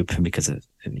are open because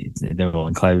they're all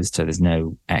enclosed, so there's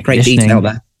no air conditioning. Great detail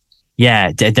there.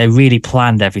 Yeah, they really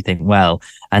planned everything well.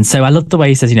 And so I love the way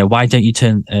he says, you know, why don't you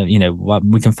turn,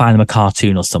 we can find them a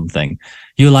cartoon or something.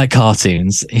 You like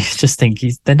cartoons. You just think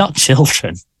they're not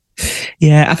children.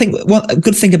 Yeah, I think a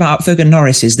good thing about Fergus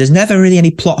Norris is there's never really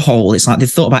any plot hole. It's like they've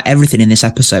thought about everything in this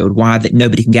episode, why that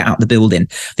nobody can get out the building.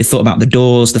 They've thought about the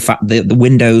doors, the fact that the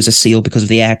windows are sealed because of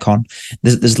the aircon.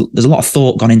 There's a lot of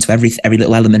thought gone into every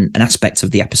little element and aspect of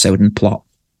the episode and plot.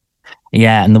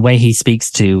 Yeah, and the way he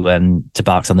speaks to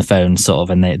Barks on the phone, sort of,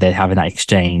 and they're having that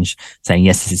exchange, saying,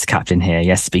 "Yes, this is the captain here.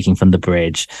 Yes, speaking from the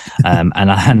bridge." And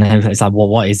I know it's like, "Well,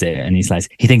 what is it?" And he's like,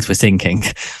 "He thinks we're sinking."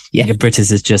 Yeah, Brittus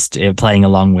is just playing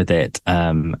along with it,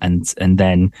 and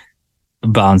then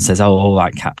Barnes says, "Oh, all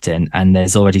right, Captain." And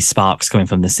there's already sparks coming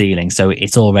from the ceiling, so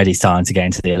it's already starting to get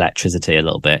into the electricity a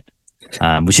little bit,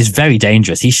 which is very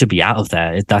dangerous. He should be out of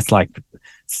there. That's like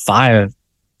fire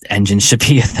engines should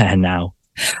be there now.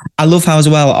 I love how as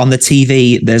well on the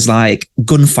TV there's like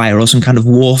gunfire or some kind of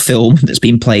war film that's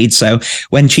been played. So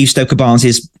when Chief Stoker Barnes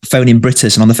is phoning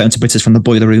Brittus and on the phone to Brittus from the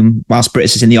boiler room whilst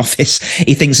Brittus is in the office,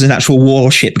 he thinks there's an actual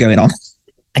warship going on.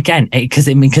 Again,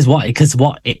 because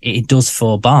what it does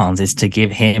for Barnes is to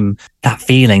give him that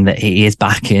feeling that he is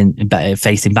back in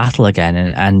facing battle again,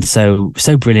 and so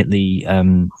brilliantly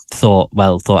thought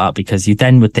out, because you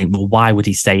then would think, well, why would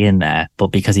he stay in there? But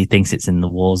because he thinks it's in the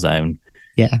war zone.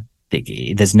 Yeah.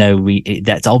 There's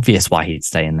that's obvious why he'd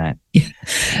stay in there. Yeah.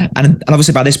 And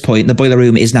obviously by this point, the boiler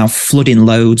room is now flooding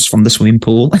loads from the swimming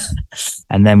pool.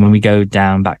 And then when we go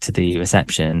down back to the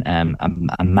reception,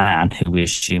 a man who we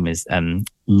assume is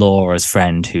Laura's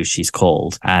friend, who she's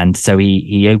called. And so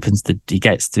he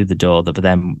gets through the door, but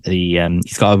then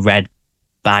he's got a red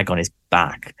bag on his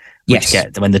back. Which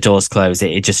when the doors close,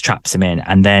 it just traps him in.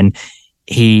 And then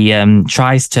he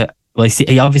tries to, well,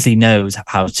 he obviously knows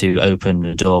how to open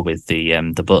the door with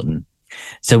the button.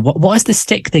 So what is the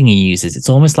stick thing he uses? It's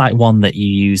almost like one that you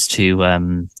use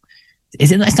to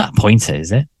it's not a pointer,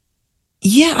 is it?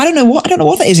 Yeah, I don't know what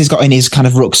that is he's got in his kind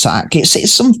of rucksack. It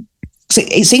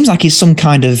seems like he's some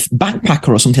kind of backpacker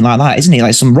or something like that, isn't he?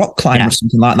 Like some rock climber or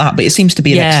something like that. But it seems to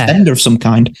be an extender of some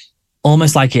kind.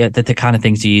 Almost like the kind of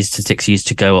things sticks used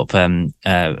to go up.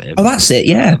 That's it.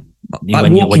 Yeah, like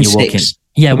when you're walking.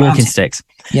 Yeah, walking sticks.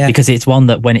 Yeah, because it's one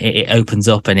that when it opens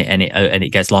up and it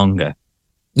gets longer.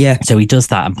 Yeah. So he does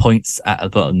that and points at a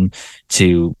button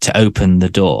to open the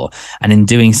door, and in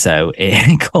doing so,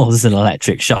 it causes an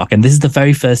electric shock. And this is the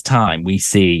very first time we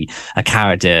see a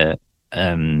character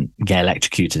get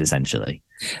electrocuted, essentially.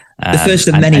 The first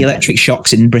of many electric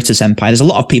shocks in Brittus Empire. There's a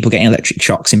lot of people getting electric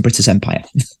shocks in Brittus Empire.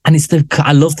 And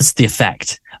I love the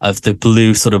effect of the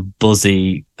blue sort of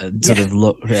buzzy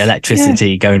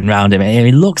electricity going around him.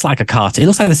 It looks like a cartoon. It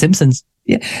looks like The Simpsons.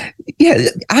 Yeah.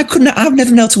 I've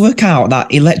never been able to work out that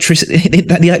the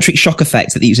electric shock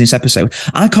effect that they use in this episode.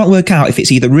 I can't work out if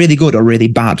it's either really good or really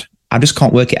bad. I just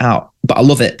can't work it out, but I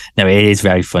love it. No, it is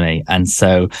very funny. And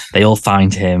so they all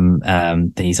find him.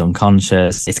 He's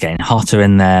unconscious. It's getting hotter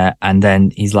in there. And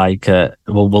then he's like,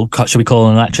 well, should we call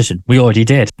an electrician? We already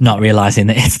did, not realizing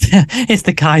that it's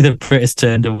the guy that Britta's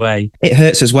turned away. It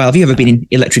hurts as well. Have you ever been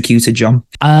electrocuted, John?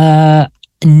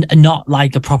 Not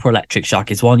like a proper electric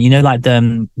shock. It's one, like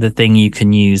the thing you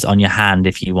can use on your hand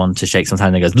if you want to shake someone's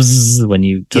hand and it goes bzzz when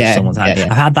you touch someone's hand. Yeah.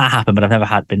 I've had that happen, but I've never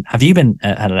have you been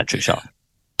had an electric shock?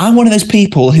 I'm one of those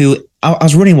people who, I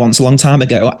was running once a long time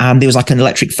ago, and there was like an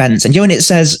electric fence, and when it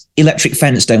says electric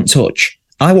fence don't touch,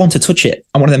 I want to touch it.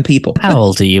 I'm one of them people. How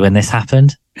old are you when this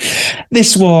happened?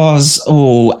 This was,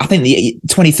 I think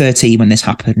 2013 when this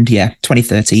happened. Yeah,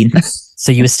 2013.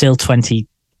 So you were still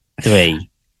 23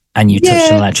 and you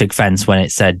touched an electric fence when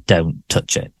it said don't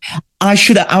touch it. I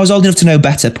was old enough to know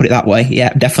better, put it that way.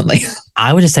 Yeah, definitely.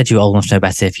 I would have said you were old enough to know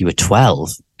better if you were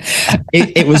 12.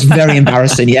 It was very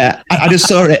embarrassing. Yeah. I just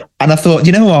saw it and I thought,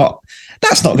 you know what?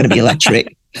 That's not going to be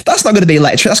electric. That's not going to be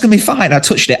electric. That's going to be fine. I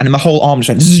touched it and my whole arm just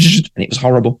went zzz, and it was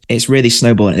horrible. It's really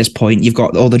snowballing at this point. You've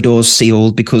got all the doors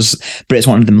sealed because Britta's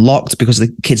wanted them locked because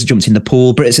the kids jumped in the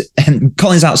pool.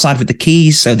 Colin's outside with the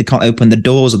keys, so they can't open the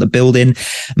doors of the building.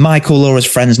 Michael, Laura's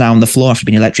friend's now on the floor after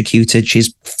being electrocuted.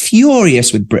 She's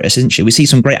furious with Britta, isn't she? We see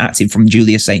some great acting from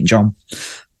Julia St. John.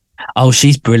 Oh,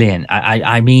 she's brilliant.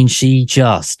 I mean, she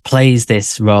just plays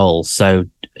this role so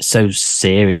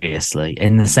seriously,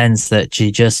 in the sense that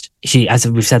she, as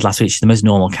we've said last week, she's the most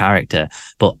normal character,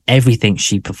 but everything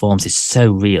she performs is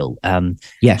so real.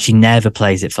 She never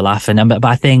plays it for laughing. But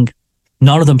I think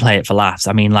none of them play it for laughs.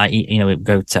 I mean, like, we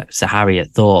go to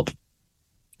Harriet Thorpe.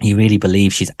 You really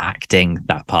believe she's acting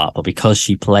that part, but because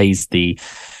she plays the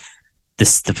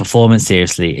performance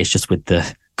seriously, it's just with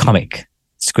the comic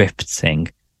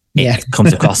scripting. It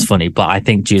comes across funny, but I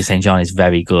think Julia St. John is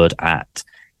very good at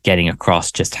getting across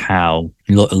just how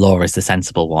Laura's the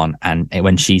sensible one, and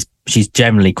when she's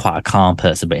generally quite a calm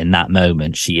person, but in that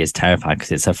moment she is terrified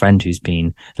because it's her friend who's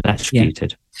been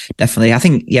electrocuted. Definitely. I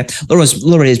think,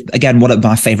 Laura is, again, one of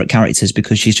my favourite characters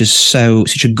because she's just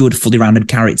such a good, fully rounded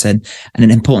character and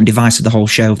an important device of the whole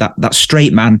show. That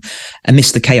straight man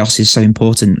amidst the chaos is so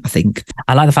important, I think.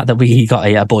 I like the fact that we got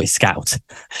a Boy Scout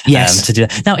to do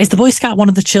that. Now, is the Boy Scout one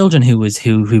of the children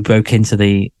who broke into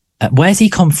the... where's he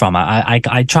come from?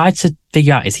 I tried to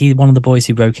figure out, is he one of the boys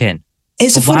who broke in?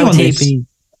 It's a funny one.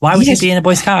 Why would he be in a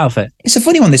Boy Scout outfit? It's a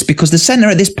funny one, this, because the centre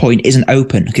at this point isn't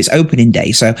open. It's opening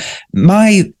day. So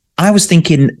I was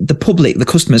thinking the public, the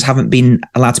customers haven't been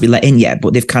allowed to be let in yet,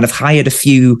 but they've kind of hired a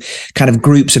few kind of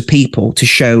groups of people to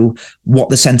show what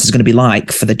the centre is going to be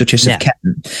like for the Duchess of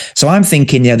Kent. So I'm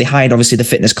thinking, they hired obviously the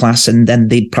fitness class, and then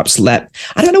they perhaps I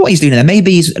don't know what he's doing there.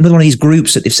 Maybe he's another one of these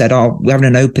groups that they've said, we're having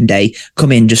an open day,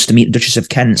 come in just to meet the Duchess of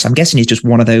Kent. So I'm guessing he's just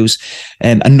one of those,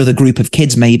 another group of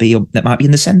kids maybe that might be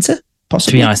in the centre.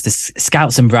 Possibly. To be honest, the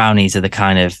Scouts and Brownies are the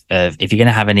kind of if you're going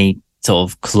to have any sort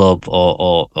of club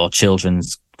or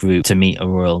children's group to meet a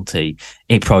royalty,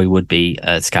 it probably would be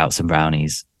Scouts and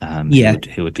Brownies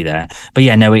who would be there. But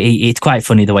it's quite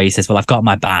funny the way he says, well, I've got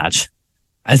my badge,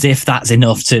 as if that's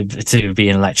enough to be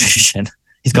an electrician.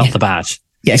 He's got the badge.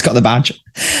 Yeah, he's got the badge.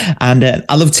 And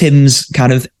I love Tim's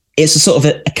kind of, it's a sort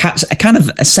of a kind of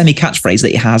a semi catchphrase that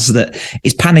he has that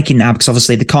is panicking now because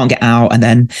obviously they can't get out, and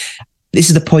then this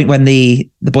is the point when the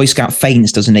Boy Scout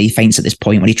faints, doesn't he? He faints at this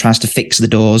point when he tries to fix the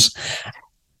doors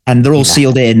and they're all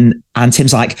sealed in. And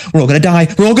Tim's like, we're all going to die.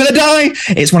 We're all going to die.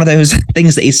 It's one of those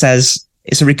things that he says.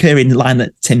 It's a recurring line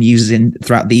that Tim uses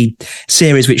throughout the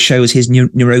series, which shows his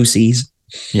neuroses.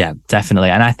 Yeah, definitely.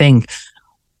 And I think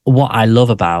what I love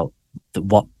about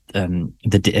going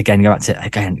back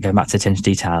to attention to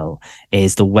detail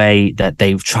is the way that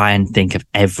they try and think of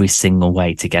every single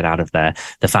way to get out of there.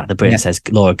 The fact that Britta says,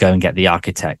 Laura, go and get the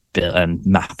architect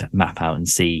map out and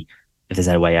see if there's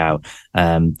a way out.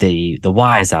 The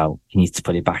wire's out, he needs to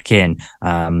put it back in.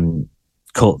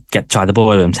 Try the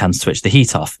boiler room, tell him to switch the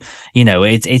heat off.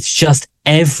 It's just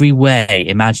every way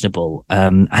imaginable.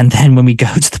 And then when we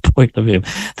go to the boiler room,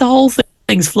 the whole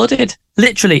thing's flooded.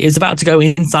 Literally, it's about to go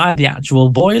inside the actual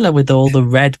boiler with all the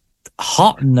red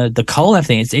hot and the coal and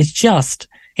everything.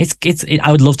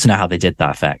 I would love to know how they did that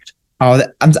effect. I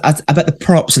bet the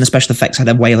props and the special effects had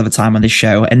a whale of a time on this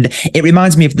show. And it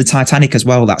reminds me of the Titanic as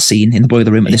well, that scene in the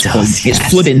boiler room at this point. Yes. It's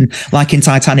flooding like in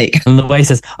Titanic. And the way he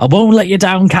says, I won't let you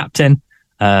down, Captain.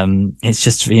 It's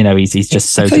just, he's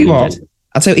just so deluded.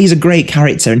 I'll tell you, he's a great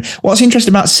character. And what's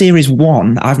interesting about series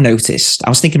 1, I've noticed, I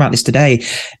was thinking about this today,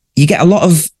 you get a lot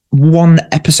of one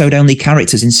episode only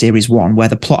characters in series 1 where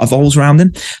the plot evolves around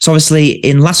them. So obviously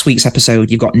in last week's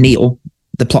episode, you've got Neil,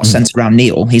 the plot centered around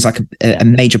Neil. He's like a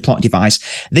major plot device.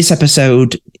 This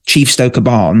episode, Chief Stoker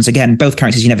Barnes, again, both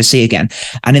characters you never see again.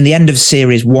 And in the end of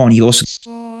series 1, you also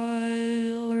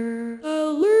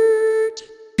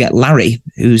get Larry,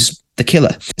 who's the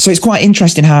killer. So it's quite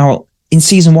interesting how in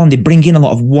season 1 they bring in a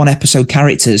lot of one episode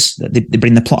characters that they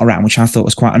bring the plot around, which I thought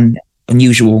was quite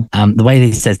unusual. The way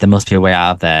he says there must be a way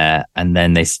out of there, and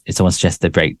then someone suggests they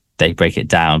break it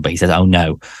down, but he says, "Oh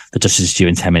no, the Duchess is due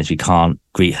in 10 minutes. We can't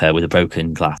greet her with a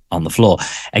broken glass on the floor."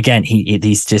 Again,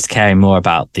 he's just caring more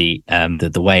about the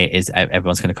way it is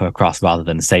everyone's going to come across rather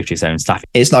than the safety of his own staff.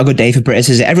 It's not a good day for British,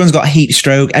 is it? Everyone's got a heat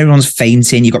stroke, everyone's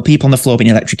fainting, you've got people on the floor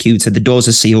being electrocuted, the doors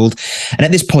are sealed, and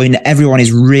at this point, everyone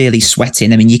is really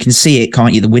sweating. I mean, you can see it,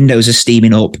 can't you? The windows are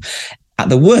steaming up. At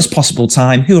the worst possible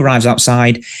time, who arrives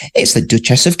outside? It's the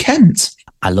Duchess of Kent.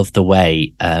 I love the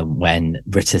way when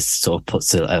Britta sort of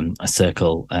puts a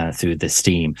circle through the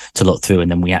steam to look through, and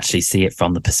then we actually see it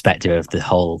from the perspective of the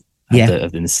whole,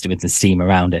 with the steam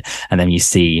around it. And then you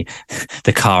see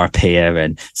the car appear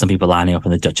and some people lining up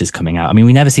and the Duchess coming out. I mean,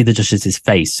 we never see the Duchess's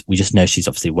face. We just know she's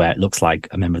obviously where it looks like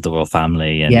a member of the royal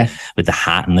family, and with the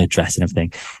hat and the dress and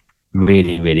everything.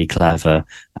 Really, really clever.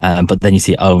 But then you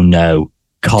see, oh no,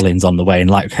 Colin's on the way,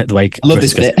 and like the way I love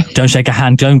this bit. Don't shake a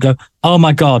hand, don't go, oh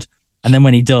my god. And then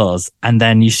when he does, and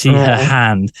then you see her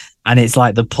hand, and it's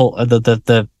like the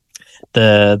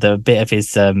bit of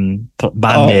his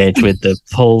bandage with the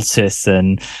poultice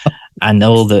and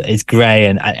all the it's grey,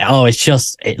 and it almost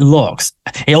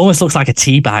looks like a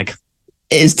tea bag.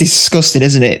 It is disgusting,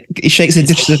 isn't it? He shakes the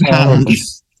Duchess of hand.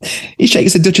 He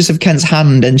shakes the Duchess of Kent's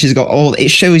hand, and she's got it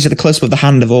shows you the close-up of the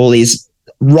hand of all these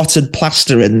rotted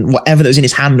plaster and whatever that was in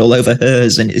his hand all over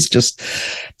hers, and it's just,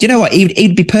 do you know what,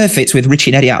 he'd be perfect with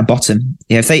Richie and Eddie out of Bottom.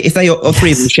 If they all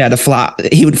three of them shared a flat,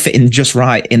 he would fit in just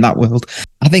right in that world.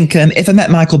 I think if I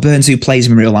met Michael Burns, who plays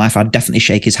him in real life, I'd definitely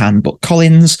shake his hand. But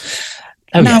Collins,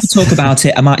 now I talk about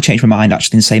it, I might change my mind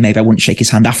actually and say maybe I wouldn't shake his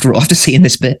hand after all, after seeing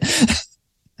this bit.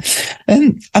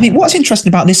 I mean, what's interesting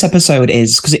about this episode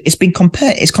is because it's been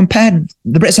compared,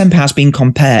 the British Empire has been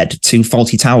compared to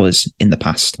Fawlty Towers in the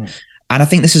past. And I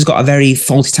think this has got a very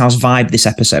Fawlty Towers vibe, this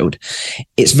episode.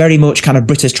 It's very much kind of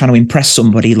British trying to impress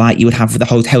somebody like you would have with the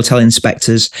hotel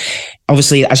inspectors.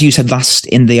 Obviously, as you said last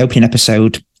in the opening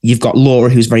episode, you've got Laura,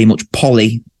 who's very much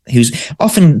Polly, who's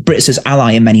often Britain's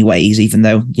ally in many ways, even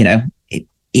though, you know,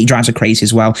 he drives her crazy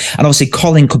as well. And obviously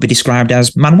Colin could be described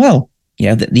as Manuel, you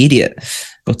know, the idiot.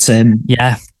 But in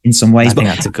some ways. I think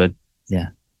that's a good,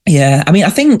 Yeah, I mean, I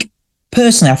think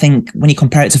when you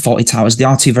compare it to Fawlty Towers, they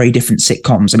are two very different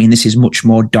sitcoms. I mean, this is much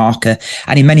more darker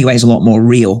and in many ways a lot more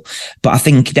real. But I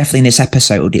think definitely in this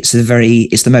episode, it's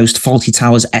the most Fawlty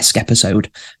Towers-esque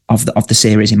episode of the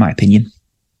series, in my opinion.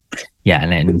 Yeah,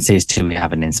 and in series 2 we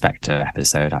have an inspector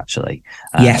episode actually,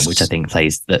 which I think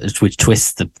which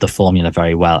twists the formula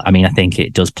very well. I mean, I think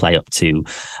it does play up to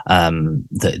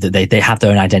they have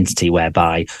their own identity,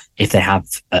 whereby if they have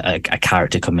a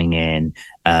character coming in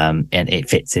and it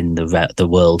fits in the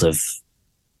world of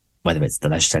whether it's the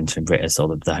leisure centre in Britain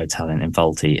or the hotel in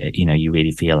Fawlty, you know, you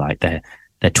really feel like they're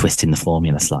twisting the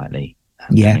formula slightly.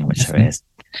 Which there is.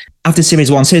 After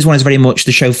series 1 is very much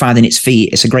the show finding its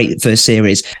feet. It's a great first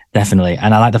series. Definitely.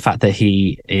 And I like the fact that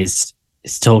he is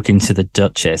talking to the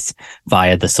Duchess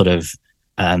via the sort of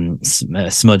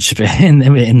smudge in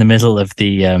the middle of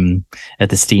the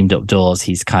steamed up doors.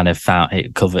 He's kind of found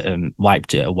it,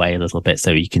 wiped it away a little bit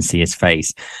so you can see his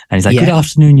face. And he's like, "Good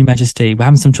afternoon, Your Majesty. We're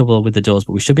having some trouble with the doors,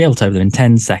 but we should be able to open them in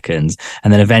 10 seconds.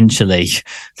 And then eventually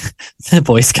the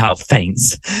Boy Scout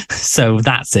faints. So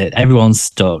that's it. Everyone's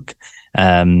stuck.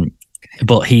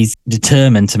 But he's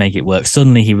determined to make it work.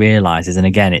 Suddenly he realizes, and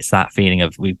again, it's that feeling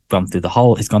of he's gone through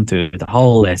the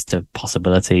whole list of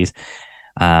possibilities.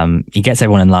 He gets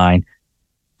everyone in line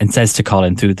and says to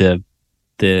Colin through the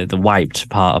wiped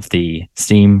part of the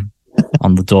steam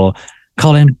on the door,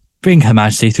 "Colin, bring Her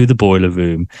Majesty through the boiler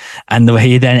room." And the way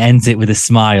he then ends it with a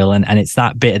smile, and it's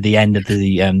that bit at the end of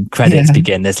the credits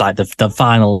begin. There's like the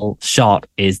final shot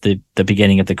is the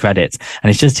beginning of the credits, and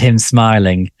it's just him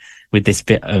smiling with this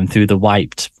bit through the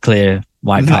clear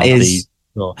white part of the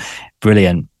door.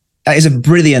 Brilliant. That is a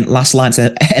brilliant last line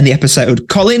to end the episode.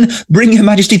 "Colin, bring Her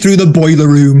Majesty through the boiler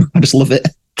room." I just love it.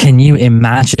 Can you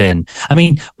imagine? I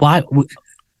mean, why?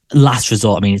 Last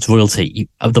resort. I mean, it's royalty.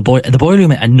 The boiler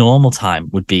room at a normal time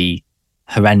would be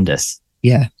horrendous.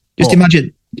 Yeah, just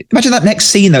imagine that next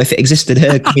scene though, if it existed,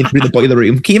 her coming through the boiler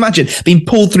room. Can you imagine being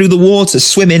pulled through the water,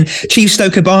 swimming, Chief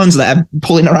Stoker Barnes there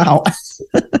pulling her out?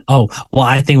 What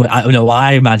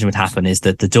I imagine would happen is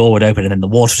that the door would open and then the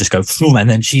water would just go boom, and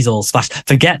then she's all splashed.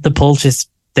 Forget the poultice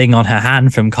thing on her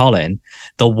hand from Colin,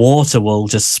 the water will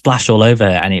just splash all over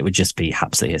her and it would just be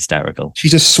absolutely hysterical.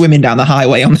 She's just swimming down the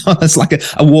highway it's like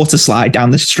a water slide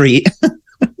down the street.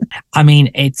 I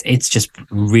mean, it's just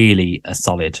really a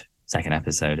solid second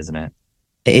episode, isn't it?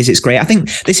 It is. It's great. I think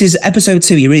this is episode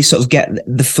 2. You really sort of get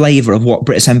the flavour of what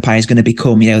British Empire is going to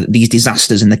become. These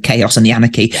disasters and the chaos and the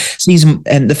anarchy.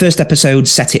 The first episode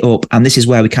set it up, and this is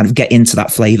where we kind of get into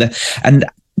that flavour. And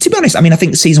to be honest, I mean, I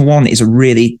think season 1 is a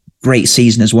really great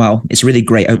season as well. It's a really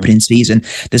great opening season.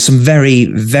 There's some very,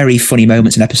 very funny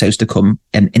moments and episodes to come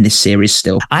in this series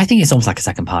still. I think it's almost like a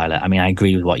second pilot. I mean, I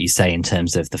agree with what you say in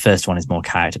terms of the first one is more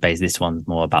character based. This one's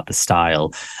more about the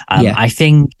style. I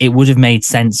think it would have made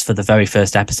sense for the very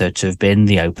first episode to have been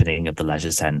the opening of the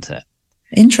leisure centre.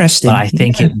 Interesting. But I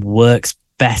think it works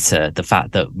better, the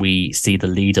fact that we see the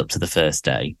lead up to the first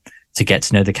day, to get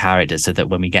to know the characters, so that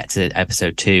when we get to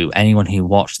episode 2, anyone who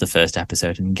watched the first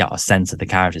episode and got a sense of the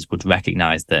characters would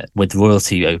recognize that with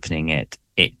royalty opening it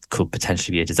could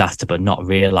potentially be a disaster, but not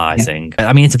realizing.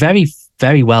 I mean, it's a very,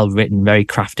 very well written, very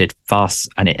crafted farce,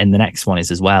 and the next one is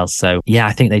as well. So yeah,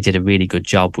 I think they did a really good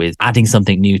job with adding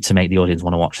something new to make the audience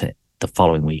want to watch it the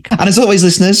following week. And as always,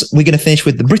 listeners, we're going to finish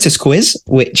with the British quiz,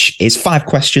 which is 5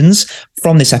 questions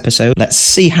from this episode. Let's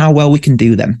see how well we can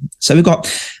do them. So we've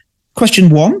got question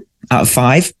 1 out of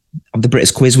 5 of the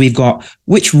British quiz. We've got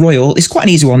which royal, it's quite an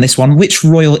easy one, this one. Which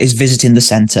royal is visiting the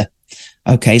centre?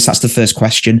 Okay, so that's the first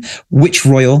question. Which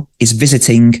royal is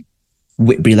visiting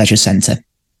Whitby Leisure Centre?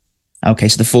 Okay,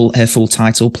 so her full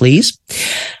title, please.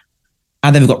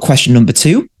 And then we've got question number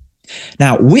 2.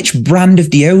 Now, which brand of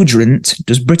deodorant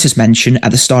does Britus mention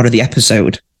at the start of the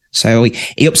episode? So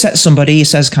he upsets somebody. He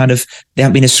says kind of they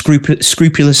haven't been as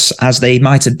scrupulous as they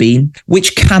might have been.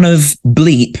 Which can of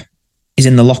bleep is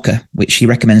in the locker, which he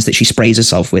recommends that she sprays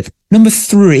herself with? Number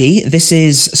 3,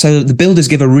 so the builders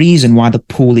give a reason why the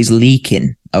pool is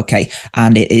leaking. Okay.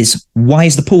 And it is, why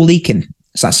is the pool leaking?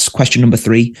 So that's question number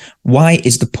 3. Why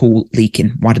is the pool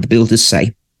leaking? Why did the builders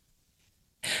say?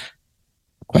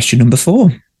 Question number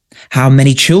 4. How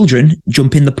many children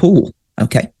jump in the pool?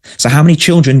 Okay. So how many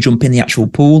children jump in the actual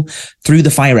pool through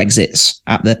the fire exits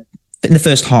in the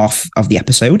first half of the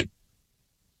episode?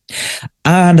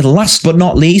 And last but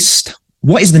not least,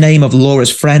 what is the name of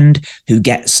Laura's friend who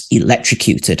gets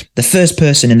electrocuted? The first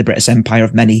person in the British Empire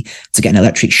of many to get an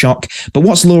electric shock. But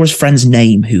what's Laura's friend's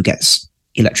name who gets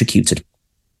electrocuted?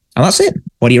 And that's it.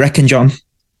 What do you reckon, John?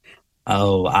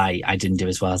 Oh, I didn't do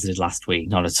as well as I did last week.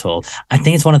 Not at all. I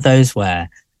think it's one of those where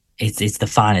it's the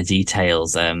finer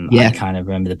details. I kind of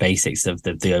remember the basics of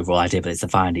the overall idea, but it's the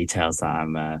fine details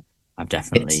that I've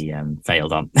definitely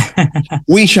failed on.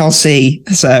 We shall see.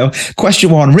 So, question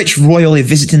 1, which royal is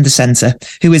visiting the centre?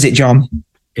 Who is it, John?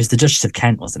 It was the Duchess of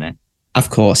Kent, wasn't it?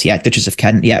 Of course, yeah, Duchess of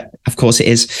Kent. Yeah, of course it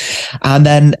is. And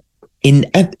then in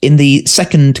the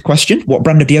second question, what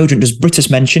brand of deodorant does Britus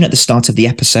mention at the start of the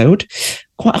episode?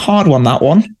 Quite a hard one, that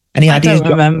one. Any ideas?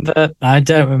 I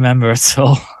don't remember at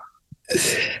all.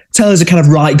 Tell us a kind of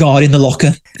right guard in the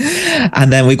locker. And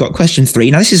then we've got question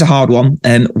 3. Now, this is a hard one.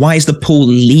 Why is the pool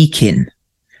leaking?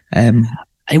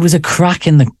 It was a crack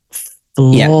in the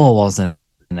floor, wasn't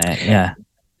it? Yeah.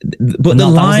 But the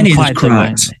line is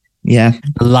cracked. Yeah.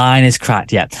 The line is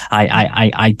cracked. Yeah.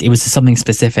 It was something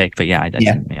specific, but yeah,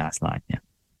 it's line. Yeah.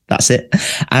 That's it.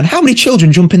 And how many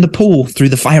children jump in the pool through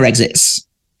the fire exits?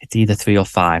 It's either 3 or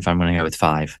 5. I'm going to go with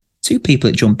 5. 2 people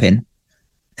that jump in.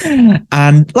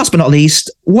 And last but not least,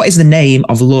 what is the name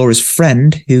of Laura's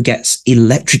friend who gets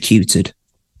electrocuted?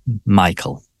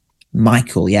 Michael,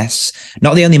 yes.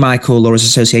 Not the only Michael Laura's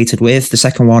associated with. The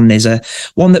second one is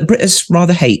one that Britus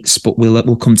rather hates, but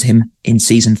we'll come to him in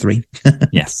season 3.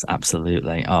 Yes,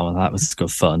 absolutely. Oh, well, that was good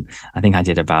fun. I think I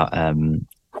did about I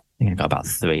got about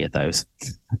 3 of those.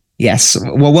 Yes.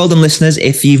 Well done, listeners.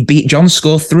 If you've beat John's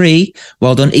score 3,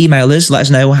 well done. Email us. Let us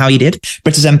know how you did.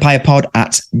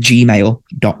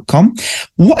 BritishEmpirePod@gmail.com.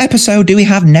 What episode do we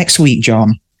have next week,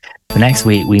 John? For next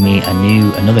week, we meet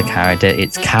another character.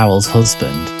 It's Carol's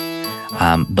husband.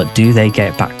 But do they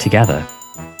get back together?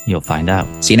 You'll find out.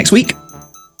 See you next week.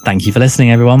 Thank you for listening,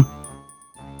 everyone.